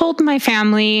 I told my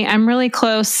family. I'm really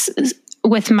close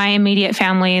with my immediate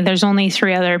family, there's only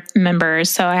 3 other members.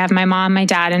 So I have my mom, my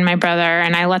dad, and my brother,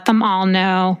 and I let them all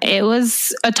know. It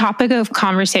was a topic of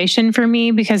conversation for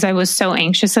me because I was so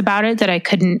anxious about it that I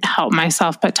couldn't help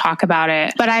myself but talk about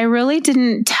it. But I really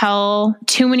didn't tell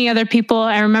too many other people.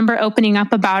 I remember opening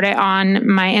up about it on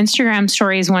my Instagram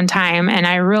stories one time, and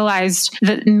I realized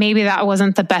that maybe that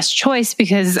wasn't the best choice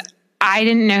because I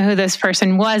didn't know who this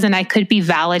person was, and I could be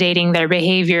validating their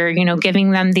behavior,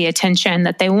 giving them the attention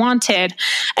that they wanted.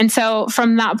 And so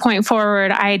from that point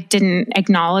forward, I didn't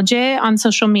acknowledge it on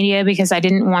social media because I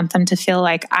didn't want them to feel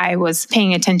like I was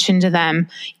paying attention to them,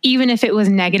 even if it was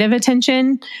negative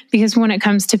attention, because when it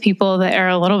comes to people that are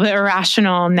a little bit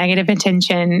irrational, negative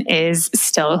attention is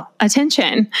still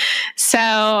attention. So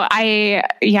I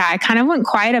kind of went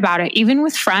quiet about it, even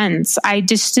with friends. I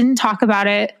just didn't talk about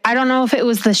it. I don't know if it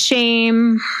was the shame,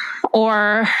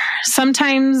 or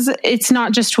sometimes it's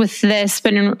not just with this,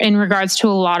 but in regards to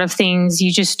a lot of things,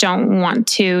 you just don't want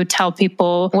to tell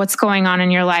people what's going on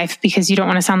in your life because you don't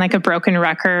want to sound like a broken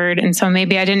record. And so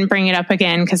maybe I didn't bring it up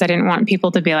again because I didn't want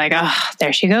people to be like, oh,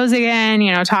 there she goes again,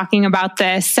 talking about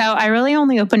this. So I really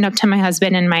only opened up to my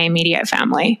husband and my immediate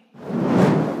family.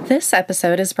 This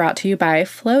episode is brought to you by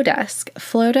Flowdesk.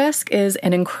 Flowdesk is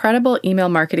an incredible email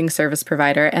marketing service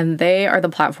provider, and they are the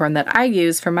platform that I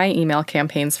use for my email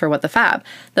campaigns for What the Fab.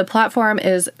 The platform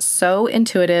is so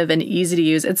intuitive and easy to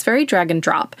use. It's very drag and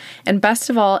drop. And best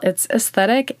of all, it's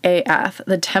aesthetic AF.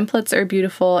 The templates are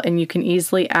beautiful, and you can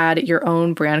easily add your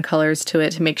own brand colors to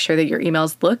it to make sure that your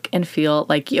emails look and feel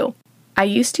like you. I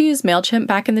used to use MailChimp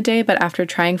back in the day, but after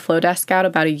trying Flowdesk out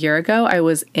about a year ago, I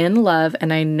was in love,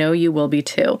 and I know you will be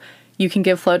too. You can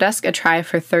give Flowdesk a try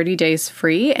for 30 days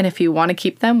free, and if you want to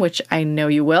keep them, which I know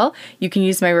you will, you can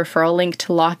use my referral link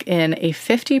to lock in a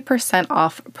 50%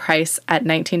 off price at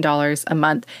 $19 a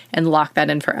month and lock that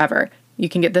in forever. You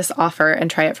can get this offer and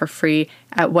try it for free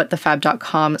at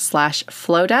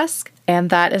whatthefab.com/Flowdesk, and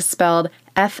that is spelled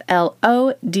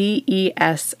FLODESK.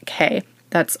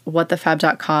 That's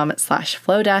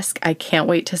whatthefab.com/Flowdesk. I can't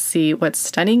wait to see what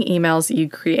stunning emails you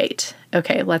create.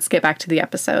 Okay, let's get back to the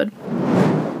episode.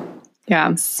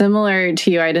 Yeah, similar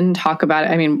to you, I didn't talk about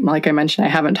it. I mean, like I mentioned, I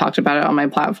haven't talked about it on my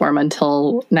platform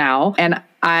until now. And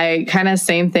I kind of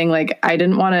same thing, like I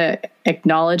didn't want to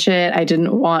acknowledge it. I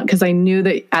didn't want, because I knew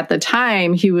that at the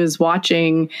time he was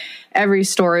watching every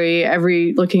story,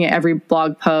 looking at every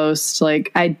blog post.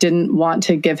 Like I didn't want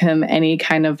to give him any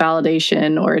kind of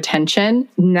validation or attention.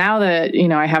 Now that,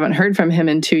 I haven't heard from him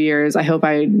in 2 years, I hope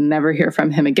I never hear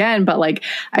from him again. But like,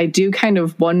 I do kind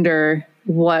of wonder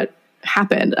what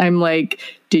happened. I'm like,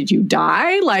 did you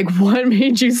die? Like, what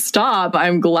made you stop?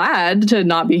 I'm glad to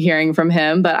not be hearing from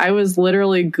him, but I was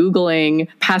literally Googling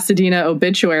Pasadena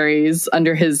obituaries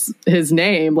under his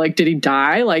name. Like, did he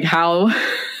die? Like, how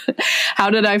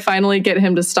did I finally get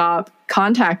him to stop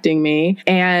contacting me?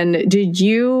 And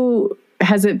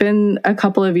has it been a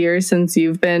couple of years since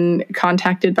you've been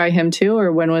contacted by him too?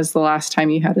 Or when was the last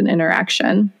time you had an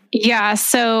interaction? Yeah.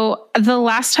 So the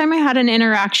last time I had an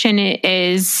interaction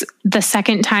is the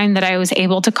second time that I was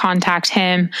able to contact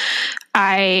him.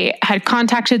 I had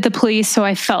contacted the police, so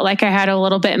I felt like I had a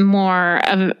little bit more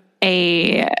of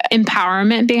a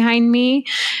empowerment behind me.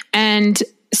 And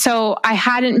so I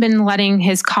hadn't been letting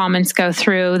his comments go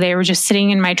through. They were just sitting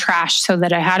in my trash so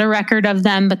that I had a record of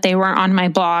them, but they weren't on my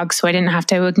blog, so I didn't have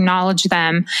to acknowledge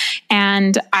them.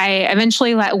 And I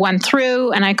eventually let one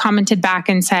through, and I commented back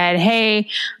and said, hey,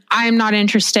 I'm not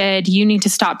interested. You need to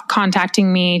stop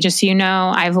contacting me. Just so you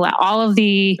know, I've let all of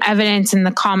the evidence and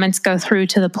the comments go through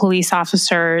to the police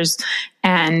officers,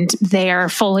 and they are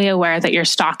fully aware that you're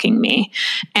stalking me.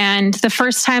 And the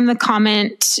first time the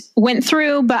comment went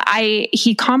through, but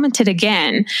he commented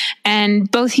again.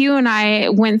 And both you and I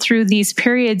went through these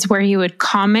periods where he would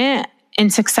comment in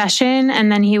succession,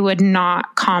 and then he would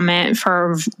not comment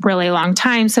for a really long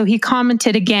time. So he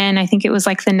commented again, I think it was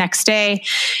like the next day.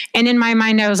 And in my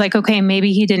mind, I was like, okay,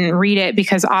 maybe he didn't read it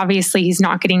because obviously he's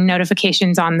not getting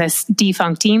notifications on this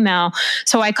defunct email.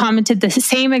 So I commented the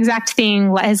same exact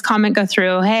thing, let his comment go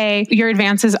through. Hey, your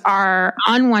advances are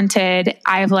unwanted.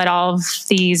 I've let all of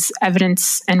these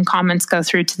evidence and comments go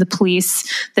through to the police.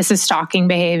 This is stalking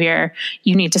behavior.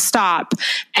 You need to stop.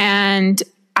 And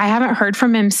I haven't heard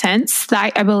from him since.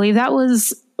 I believe that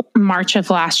was March of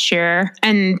last year.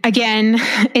 And again,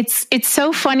 it's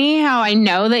so funny how I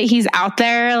know that he's out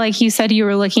there. Like you said, you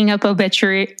were looking up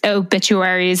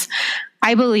obituaries.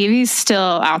 I believe he's still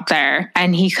out there,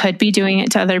 and he could be doing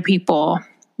it to other people.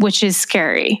 which is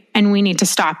scary. And we need to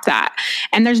stop that.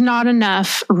 And there's not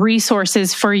enough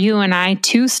resources for you and I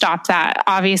to stop that,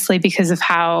 obviously, because of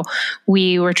how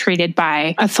we were treated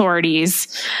by authorities.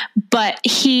 But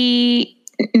he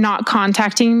not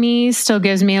contacting me still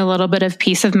gives me a little bit of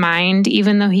peace of mind,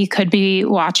 even though he could be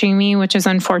watching me, which is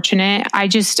unfortunate. I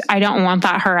don't want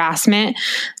that harassment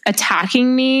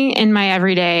attacking me in my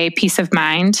everyday peace of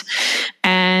mind.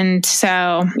 And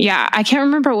so, yeah, I can't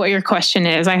remember what your question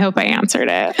is. I hope I answered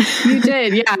it. You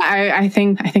did. Yeah. I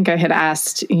think I had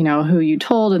asked, who you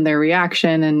told and their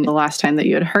reaction and the last time that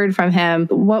you had heard from him.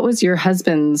 What was your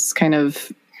husband's kind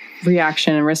of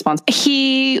reaction and response?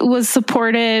 He was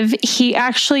supportive. He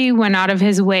actually went out of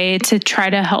his way to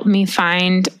try to help me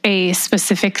find a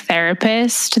specific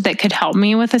therapist that could help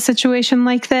me with a situation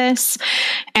like this.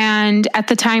 And at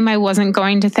the time, I wasn't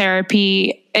going to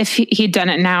therapy. If he'd done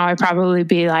it now, I'd probably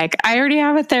be like, I already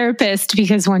have a therapist,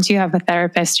 because once you have a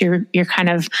therapist, you're kind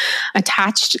of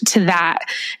attached to that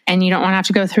and you don't want to have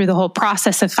to go through the whole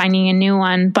process of finding a new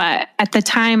one. But at the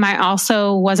time, I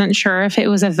also wasn't sure if it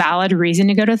was a valid reason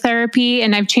to go to therapy.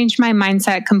 And I've changed my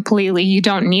mindset completely. You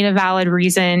don't need a valid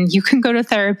reason. You can go to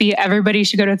therapy. Everybody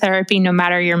should go to therapy, no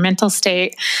matter your mental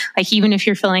state. Like, even if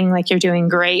you're feeling like you're doing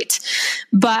great.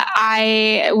 But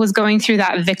I was going through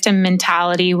that victim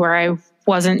mentality where I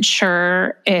wasn't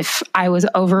sure if I was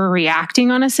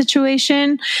overreacting on a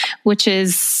situation, which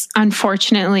is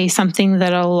unfortunately something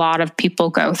that a lot of people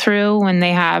go through when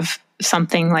they have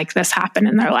something like this happen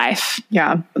in their life.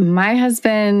 Yeah. My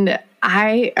husband,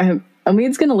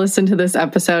 Omid's going to listen to this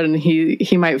episode and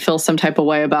he might feel some type of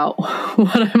way about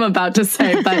what I'm about to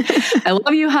say, but I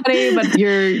love you, honey, but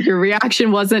your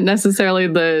reaction wasn't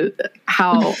necessarily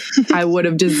how I would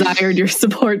have desired your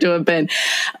support to have been.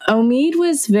 Omid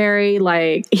was very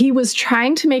he was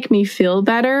trying to make me feel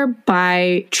better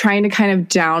by trying to kind of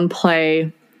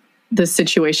downplay the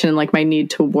situation and my need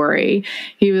to worry.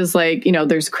 He was like,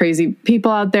 there's crazy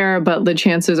people out there, but the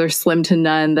chances are slim to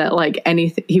none that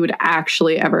anything he would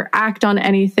actually ever act on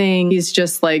anything. He's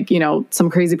just some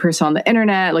crazy person on the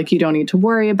internet. You don't need to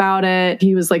worry about it.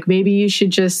 He was like, maybe you should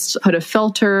just put a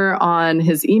filter on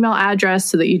his email address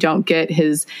so that you don't get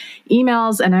his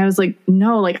emails. And I was like,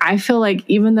 no, I feel like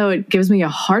even though it gives me a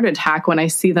heart attack when I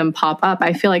see them pop up,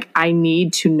 I feel like I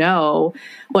need to know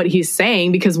what he's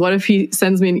saying, because what if he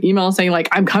sends me an email saying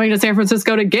I'm coming to San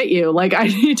Francisco to get you? I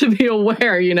need to be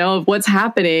aware, of what's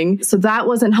happening. So that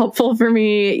wasn't helpful for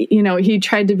me. He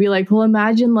tried to be well,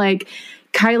 imagine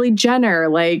Kylie Jenner,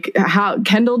 how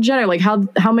Kendall Jenner,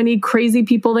 how many crazy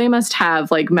people they must have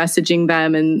messaging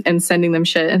them and sending them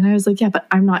shit. And I was like, yeah, but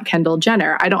I'm not Kendall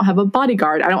Jenner. I don't have a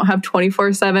bodyguard. I don't have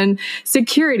 24/7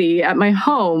 security at my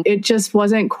home. It just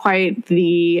wasn't quite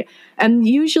and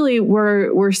usually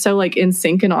we're so in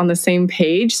sync and on the same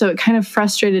page. So it kind of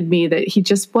frustrated me that he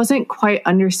just wasn't quite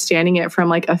understanding it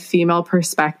from a female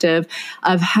perspective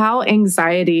of how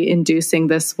anxiety inducing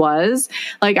this was.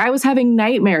 I was having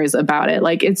nightmares about it.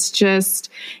 It's just,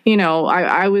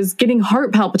 I was getting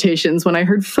heart palpitations when I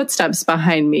heard footsteps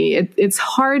behind me. It's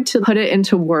hard to put it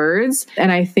into words.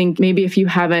 And I think maybe if you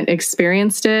haven't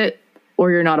experienced it, or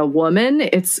you're not a woman,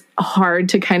 it's hard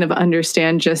to kind of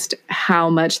understand just how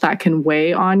much that can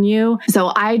weigh on you.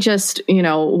 So I just,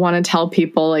 want to tell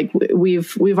people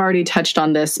we've already touched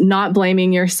on this, not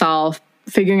blaming yourself,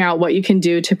 figuring out what you can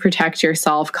do to protect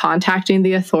yourself, contacting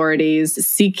the authorities,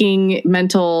 seeking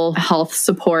mental health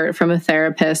support from a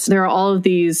therapist. There are all of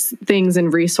these things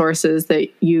and resources that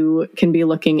you can be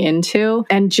looking into.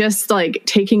 And just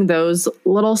taking those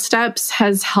little steps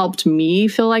has helped me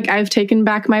feel like I've taken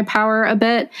back my power a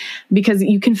bit, because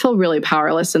you can feel really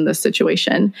powerless in this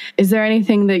situation. Is there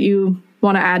anything that you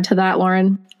want to add to that,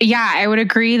 Lauryn? Yeah, I would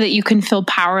agree that you can feel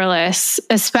powerless,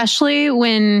 especially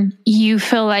when you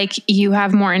feel like you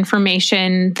have more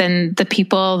information than the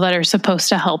people that are supposed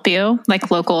to help you,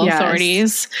 local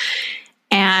authorities.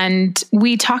 And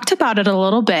we talked about it a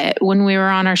little bit when we were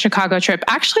on our Chicago trip.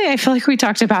 Actually, I feel like we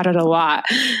talked about it a lot.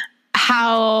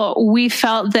 How we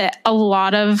felt that a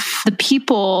lot of the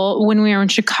people when we were in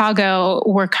Chicago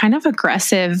were kind of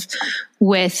aggressive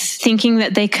with thinking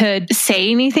that they could say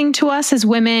anything to us as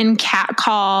women,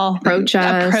 catcall, approach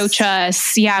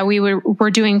us. Yeah, we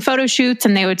were doing photo shoots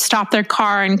and they would stop their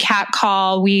car and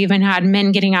catcall. We even had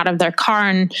men getting out of their car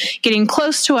and getting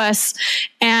close to us.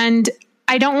 And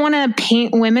I don't want to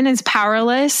paint women as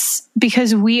powerless,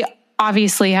 because we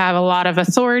obviously have a lot of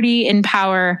authority and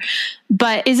power,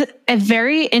 but is a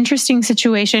very interesting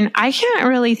situation. I can't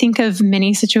really think of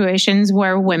many situations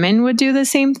where women would do the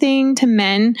same thing to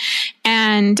men.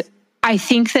 And I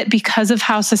think that because of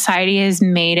how society has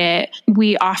made it,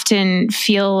 we often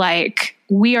feel like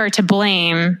we are to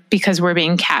blame because we're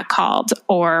being catcalled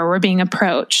or we're being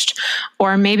approached,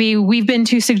 or maybe we've been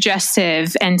too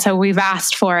suggestive and so we've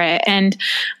asked for it. And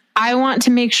I want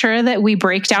to make sure that we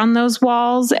break down those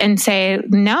walls and say,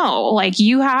 no, like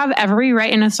you have every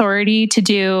right and authority to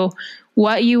do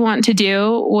what you want to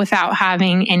do without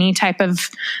having any type of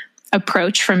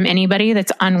approach from anybody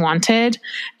that's unwanted.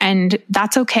 And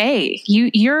that's okay.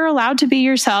 You're allowed to be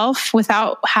yourself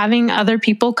without having other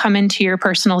people come into your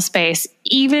personal space,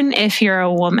 even if you're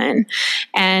a woman.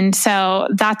 And so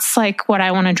that's like what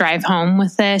I want to drive home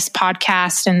with this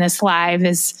podcast and this live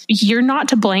is you're not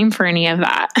to blame for any of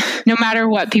that, no matter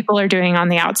what people are doing on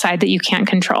the outside that you can't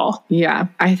control. Yeah,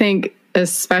 I think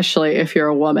especially if you're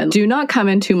a woman, do not come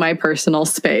into my personal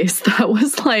space. That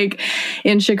was like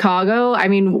in Chicago. I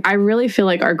mean, I really feel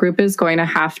like our group is going to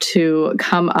have to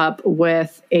come up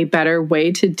with a better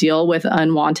way to deal with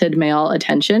unwanted male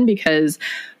attention, because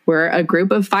we're a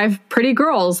group of 5 pretty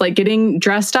girls, like getting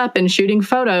dressed up and shooting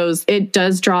photos. It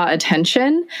does draw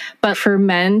attention, but for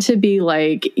men to be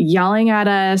like yelling at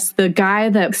us, the guy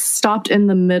that stopped in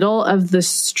the middle of the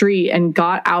street and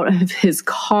got out of his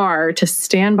car to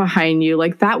stand behind you,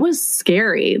 like that was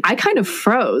scary. I kind of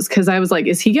froze because I was like,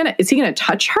 is he gonna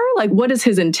touch her? Like, what is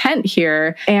his intent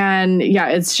here? And yeah,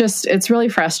 it's really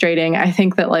frustrating. I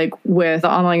think that like with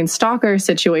the online stalker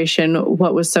situation,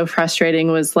 what was so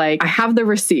frustrating was like, I have the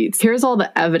receipts. Here's all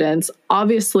the evidence.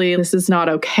 Obviously, this is not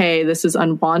okay. This is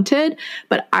unwanted,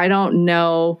 but I don't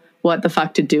know what the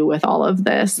fuck to do with all of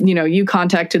this. You know, you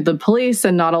contacted the police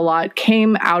and not a lot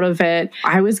came out of it.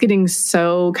 I was getting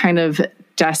so kind of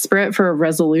desperate for a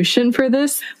resolution for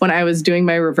this when I was doing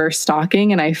my reverse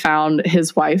stalking and I found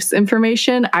his wife's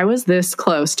information. I was this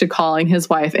close to calling his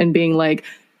wife and being like,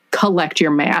 collect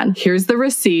your man. Here's the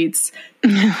receipts.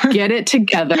 Get it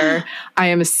together. I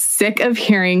am sick of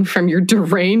hearing from your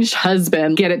deranged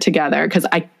husband. Get it together, because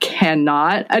I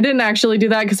cannot. I didn't actually do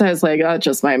that because I was like, oh, it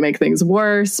just might make things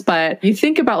worse. But you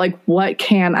think about like, what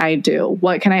can I do?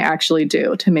 What can I actually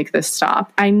do to make this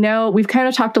stop? I know we've kind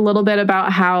of talked a little bit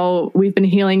about how we've been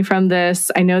healing from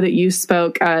this. I know that you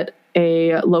spoke at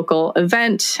a local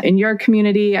event in your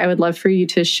community. I would love for you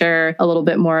to share a little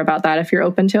bit more about that if you're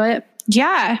open to it.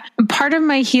 Yeah. Part of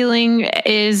my healing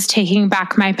is taking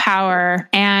back my power.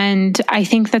 And I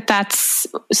think that that's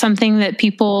something that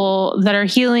people that are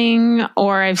healing,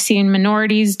 or I've seen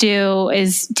minorities do,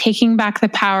 is taking back the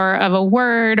power of a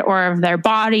word or of their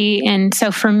body. And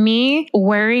so for me,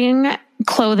 wearing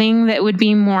clothing that would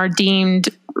be more deemed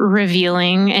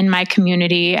revealing in my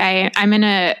community. I'm in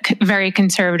a very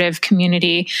conservative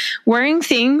community. Wearing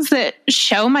things that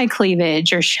show my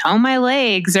cleavage or show my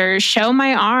legs or show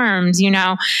my arms, you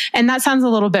know, and that sounds a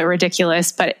little bit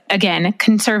ridiculous, but again,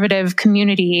 conservative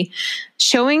community,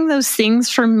 showing those things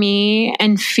for me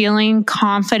and feeling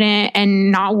confident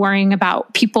and not worrying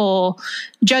about people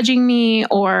judging me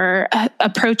or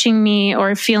approaching me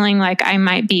or feeling like I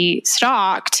might be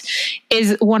stalked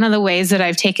is one of the ways that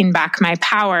I've taken back my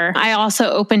power. I also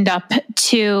opened up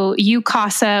to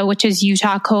UCASA, which is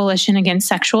Utah Coalition Against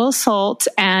Sexual Assault,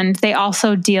 and they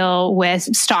also deal with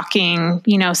stalking.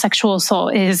 You know, sexual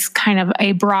assault is kind of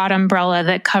a broad umbrella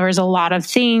that covers a lot of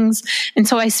things. And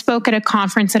so I spoke at a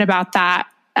conference about that.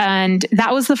 And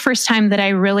that was the first time that I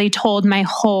really told my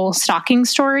whole stalking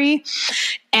story.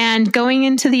 And going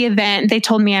into the event, they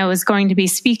told me I was going to be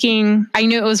speaking. I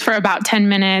knew it was for about 10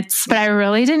 minutes, but I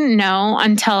really didn't know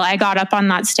until I got up on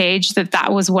that stage that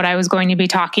that was what I was going to be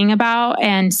talking about.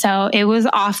 And so it was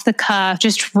off the cuff,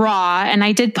 just raw. And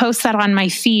I did post that on my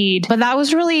feed, but that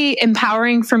was really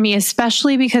empowering for me,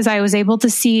 especially because I was able to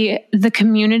see the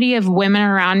community of women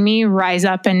around me rise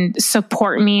up and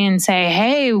support me and say,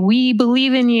 hey, we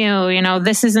believe in you. You know,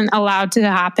 this isn't allowed to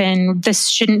happen. This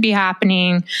shouldn't be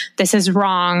happening. This is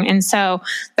wrong. And so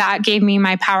that gave me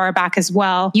my power back as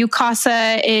well.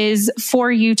 UCASA is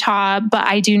for Utah, but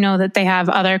I do know that they have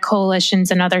other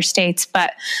coalitions in other states,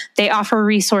 but they offer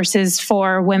resources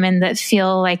for women that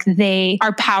feel like they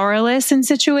are powerless in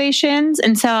situations.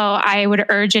 And so I would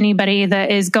urge anybody that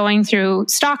is going through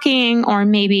stalking or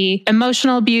maybe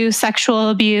emotional abuse, sexual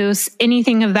abuse,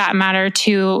 anything of that matter,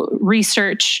 to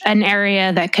research an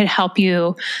area that could help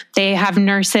you. They have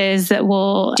nurses that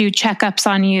will do checkups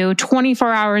on you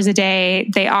 24 hours a day.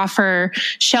 They offer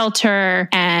shelter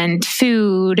and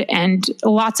food and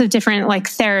lots of different like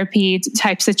therapy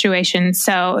type situations.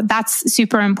 So that's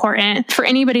super important for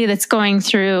anybody that's going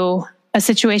through a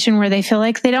situation where they feel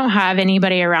like they don't have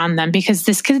anybody around them, because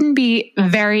this can be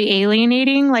very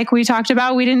alienating. Like we talked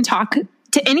about, we didn't talk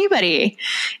to anybody.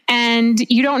 And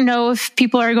you don't know if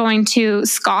people are going to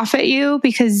scoff at you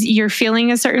because you're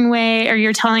feeling a certain way, or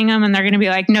you're telling them and they're going to be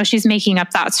like, no, she's making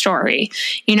up that story.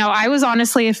 You know, I was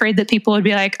honestly afraid that people would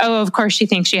be like, oh, of course she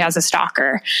thinks she has a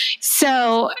stalker.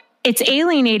 So it's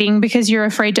alienating because you're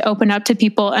afraid to open up to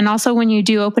people. And also when you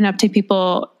do open up to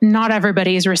people, not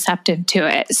everybody is receptive to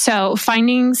it. So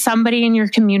finding somebody in your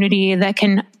community that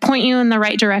can point you in the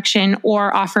right direction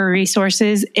or offer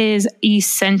resources is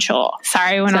essential.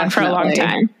 Sorry, I went on for a long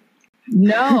time.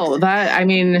 No,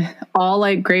 all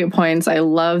like great points. I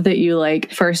love that you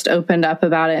like first opened up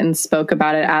about it and spoke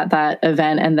about it at that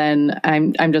event. And then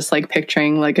I'm just like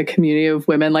picturing like a community of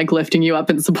women like lifting you up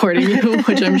and supporting you,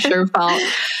 which I'm sure felt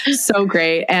so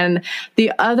great. And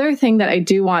the other thing that I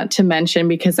do want to mention,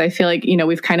 because I feel like, you know,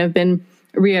 we've kind of been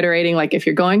reiterating, like, if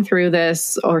you're going through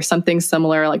this or something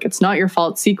similar, like, it's not your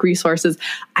fault, seek resources.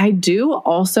 I do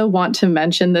also want to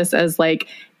mention this as like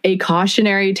a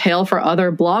cautionary tale for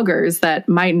other bloggers that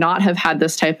might not have had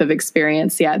this type of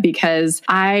experience yet, because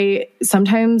I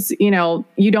sometimes, you know,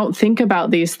 you don't think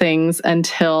about these things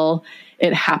until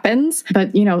it happens.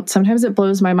 But, you know, sometimes it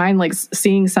blows my mind, like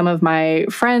seeing some of my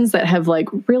friends that have like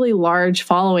really large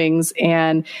followings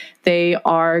and they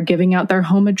are giving out their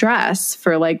home address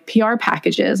for like PR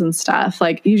packages and stuff.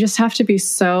 Like, you just have to be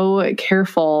so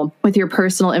careful with your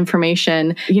personal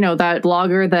information. You know, that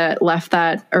blogger that left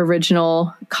that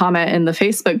original comment in the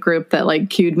Facebook group that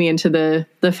like cued me into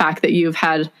the fact that you've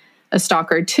had a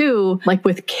stalker too, like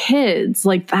with kids,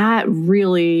 like that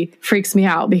really freaks me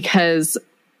out, because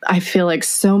I feel like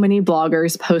so many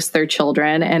bloggers post their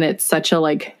children and it's such a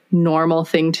like normal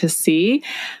thing to see.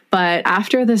 But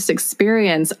after this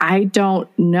experience, I don't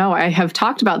know. I have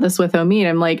talked about this with Omi.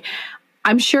 I'm like,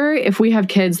 I'm sure if we have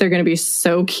kids, they're going to be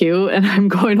so cute and I'm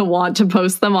going to want to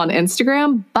post them on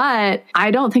Instagram, but I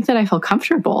don't think that I feel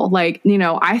comfortable. Like, you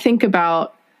know, I think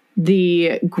about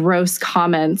the gross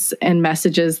comments and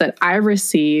messages that I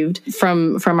received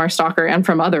from our stalker and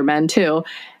from other men too.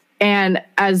 And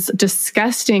as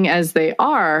disgusting as they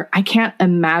are, I can't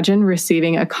imagine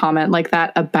receiving a comment like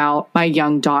that about my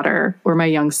young daughter or my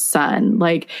young son.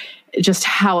 Like, just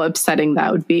how upsetting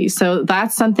that would be. So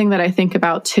that's something that I think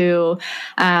about too.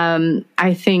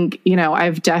 I think, you know,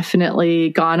 I've definitely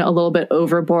gone a little bit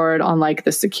overboard on like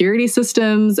the security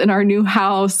systems in our new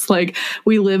house. Like,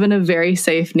 we live in a very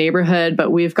safe neighborhood,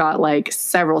 but we've got like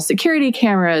several security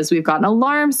cameras. We've got an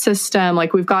alarm system.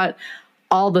 Like, we've got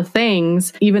all the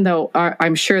things, even though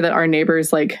I'm sure that our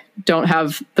neighbors like don't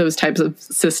have those types of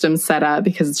systems set up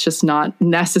because it's just not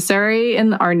necessary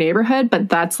in our neighborhood. But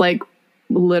that's like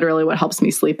literally what helps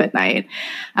me sleep at night.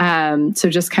 So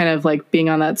just kind of like being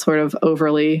on that sort of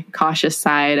overly cautious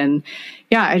side. And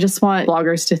yeah, I just want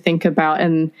bloggers to think about,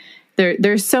 and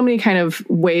there's so many kind of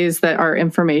ways that our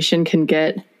information can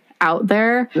get out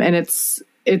there. And it's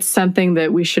something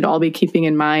that we should all be keeping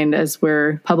in mind as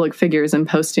we're public figures and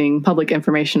posting public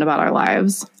information about our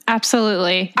lives.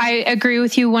 Absolutely. I agree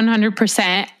with you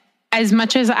 100%. As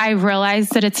much as I realize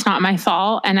that it's not my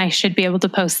fault and I should be able to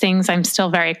post things, I'm still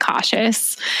very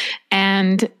cautious.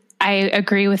 And I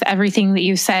agree with everything that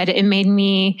you said. It made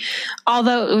me,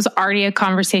 although it was already a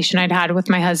conversation I'd had with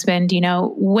my husband, you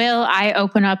know, will I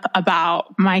open up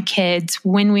about my kids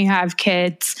when we have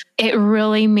kids? It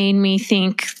really made me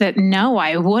think that no,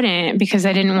 I wouldn't, because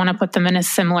I didn't want to put them in a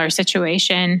similar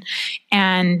situation.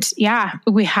 And yeah,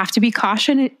 we have to be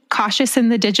cautious in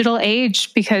the digital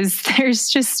age, because there's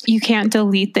just, you can't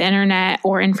delete the internet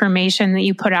or information that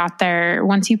you put out there.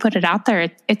 Once you put it out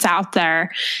there, it's out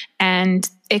there, and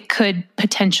it could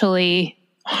potentially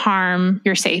harm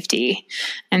your safety.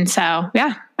 And so,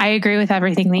 yeah, I agree with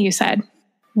everything that you said.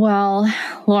 Well,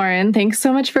 Lauryn, thanks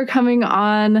so much for coming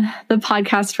on the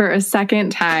podcast for a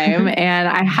second time. And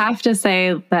I have to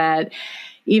say that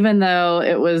even though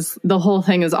the whole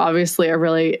thing is obviously a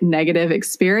really negative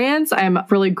experience, I'm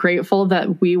really grateful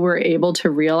that we were able to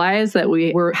realize that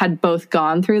we had both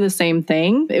gone through the same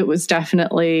thing. It was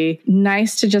definitely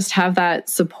nice to just have that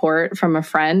support from a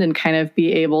friend and kind of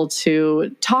be able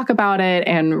to talk about it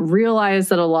and realize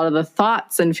that a lot of the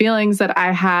thoughts and feelings that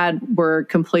I had were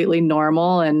completely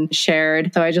normal and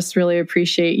shared. So I just really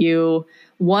appreciate you,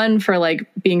 one, for like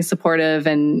being supportive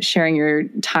and sharing your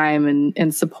time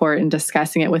and support and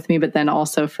discussing it with me, but then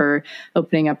also for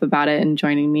opening up about it and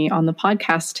joining me on the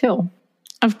podcast too.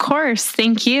 Of course.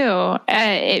 Thank you.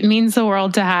 It means the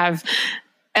world to have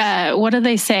what do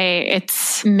they say?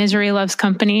 It's misery loves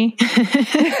company.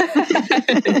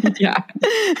 Yeah.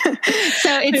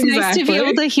 So it's nice to be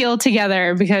able to heal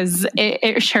together because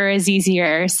it sure is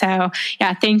easier. So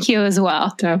yeah, thank you as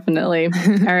well. Definitely.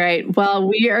 All right. Well,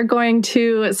 we are going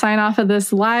to sign off of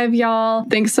this live, y'all.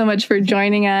 Thanks so much for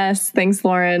joining us. Thanks,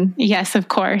 Lauryn. Yes, of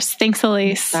course. Thanks,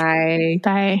 Elise. Bye.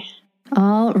 Bye.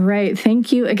 All right.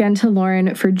 Thank you again to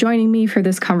Lauryn for joining me for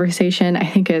this conversation. I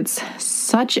think it's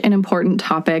such an important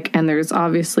topic, and there's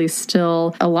obviously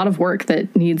still a lot of work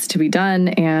that needs to be done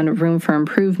and room for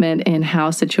improvement in how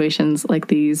situations like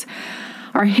these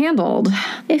are handled.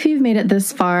 If you've made it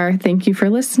this far, thank you for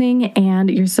listening,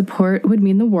 and your support would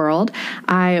mean the world.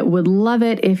 I would love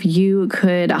it if you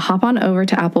could hop on over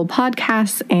to Apple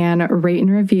Podcasts and rate and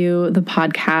review the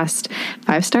podcast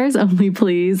 5 stars only,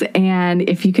 please. And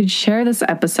if you could share this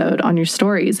episode on your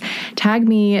stories, tag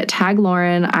me, tag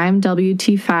Lauryn. I'm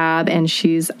WTFab, and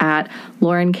she's at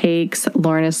Lauryn Cakes.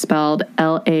 Lauryn is spelled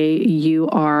Lauryn.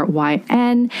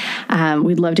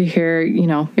 We'd love to hear,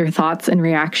 your thoughts and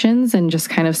reactions, and just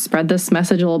kind of spread this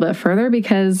message a little bit further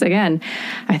because, again,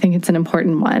 I think it's an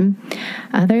important one.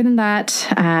 Other than that,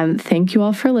 thank you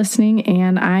all for listening,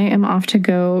 and I am off to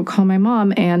go call my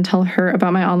mom and tell her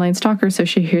about my online stalker so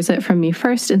she hears it from me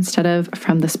first instead of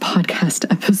from this podcast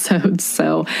episode.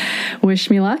 So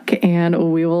wish me luck,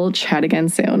 and we will chat again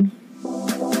soon.